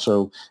 and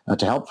also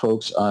to help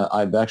folks.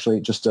 I've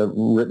actually just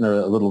written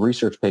a little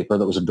research paper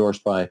that was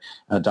endorsed by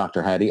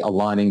Dr. Hattie,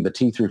 aligning the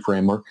T3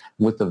 framework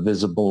with the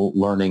visible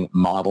learning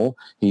model.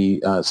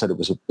 He said it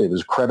was a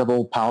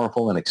credible,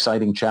 powerful, and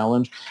exciting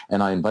challenge,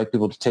 and I invite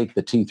people to take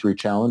the T3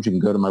 challenge. You can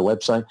go to my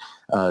website,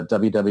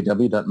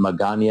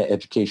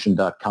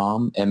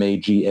 www.maganaeducation.com,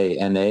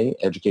 MAGANA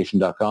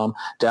education.com.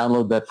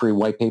 Download that free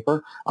white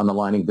paper on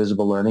aligning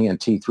visible learning and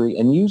T3,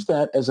 and use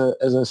that as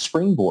a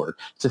springboard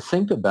to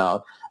think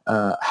about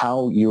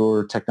how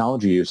your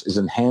technology use is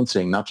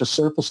enhancing not just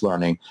surface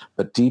learning,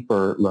 but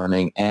deeper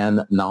learning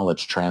and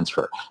knowledge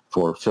transfer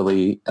for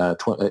Philly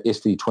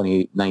ISTE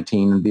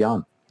 2019 and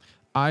beyond.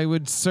 I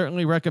would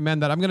certainly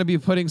recommend that. I'm going to be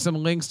putting some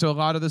links to a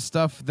lot of the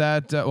stuff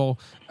that, all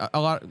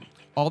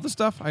the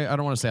stuff. I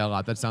don't want to say a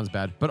lot. That sounds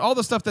bad. But all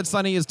the stuff that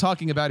Sonny is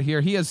talking about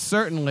here, he has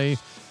certainly.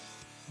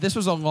 This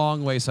was a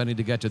long way, Sonny,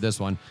 to get to this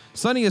one.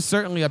 Sonny is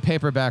certainly a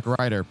paperback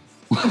writer.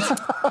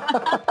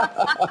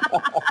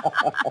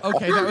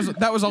 Okay,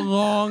 that was a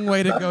long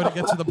way to go to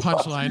get to the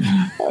punchline.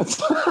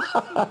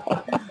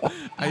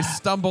 I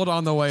stumbled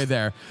on the way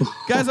there.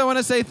 Guys, I want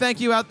to say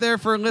thank you out there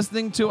for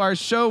listening to our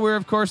show. We're,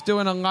 of course,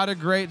 doing a lot of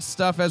great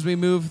stuff as we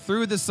move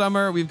through the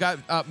summer. We've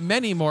got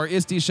many more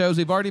ISTE shows.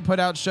 We've already put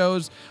out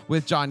shows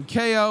with John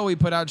Ko. We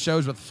put out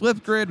shows with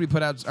Flipgrid. We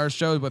put out our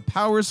shows with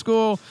Power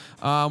School.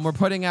 We're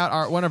putting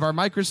out one of our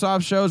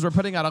Microsoft shows. We're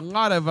putting out a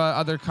lot of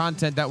other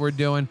content that we're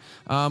doing.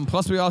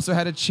 Plus, we also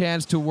had a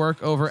chance to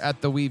work over at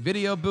the Wii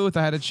Video booth.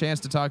 I had a chance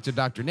to talk to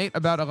Dr. Nate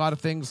about a lot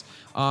of things.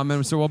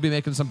 And so we'll be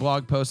making some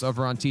blog posts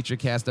over on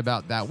TeacherCast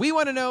about that. We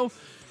want to know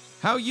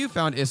how you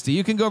found ISTE.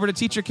 You can go over to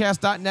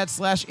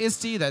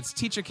teachercast.net/ISTE. That's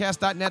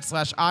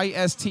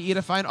teachercast.net/ISTE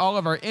to find all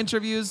of our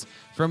interviews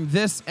from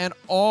this and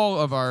all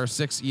of our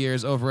 6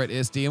 years over at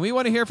ISTE. And we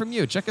want to hear from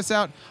you. Check us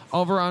out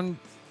over on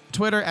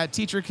Twitter at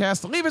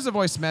TeacherCast. Leave us a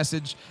voice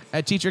message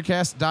at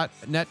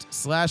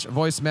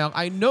teachercast.net/voicemail.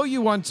 I know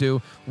you want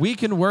to. We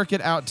can work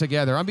it out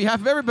together. On behalf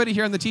of everybody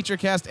here on the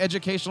TeacherCast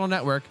Educational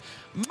Network,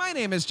 my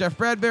name is Jeff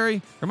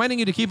Bradbury, reminding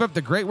you to keep up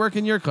the great work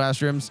in your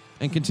classrooms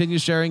and continue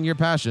sharing your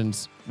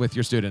passions with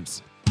your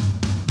students.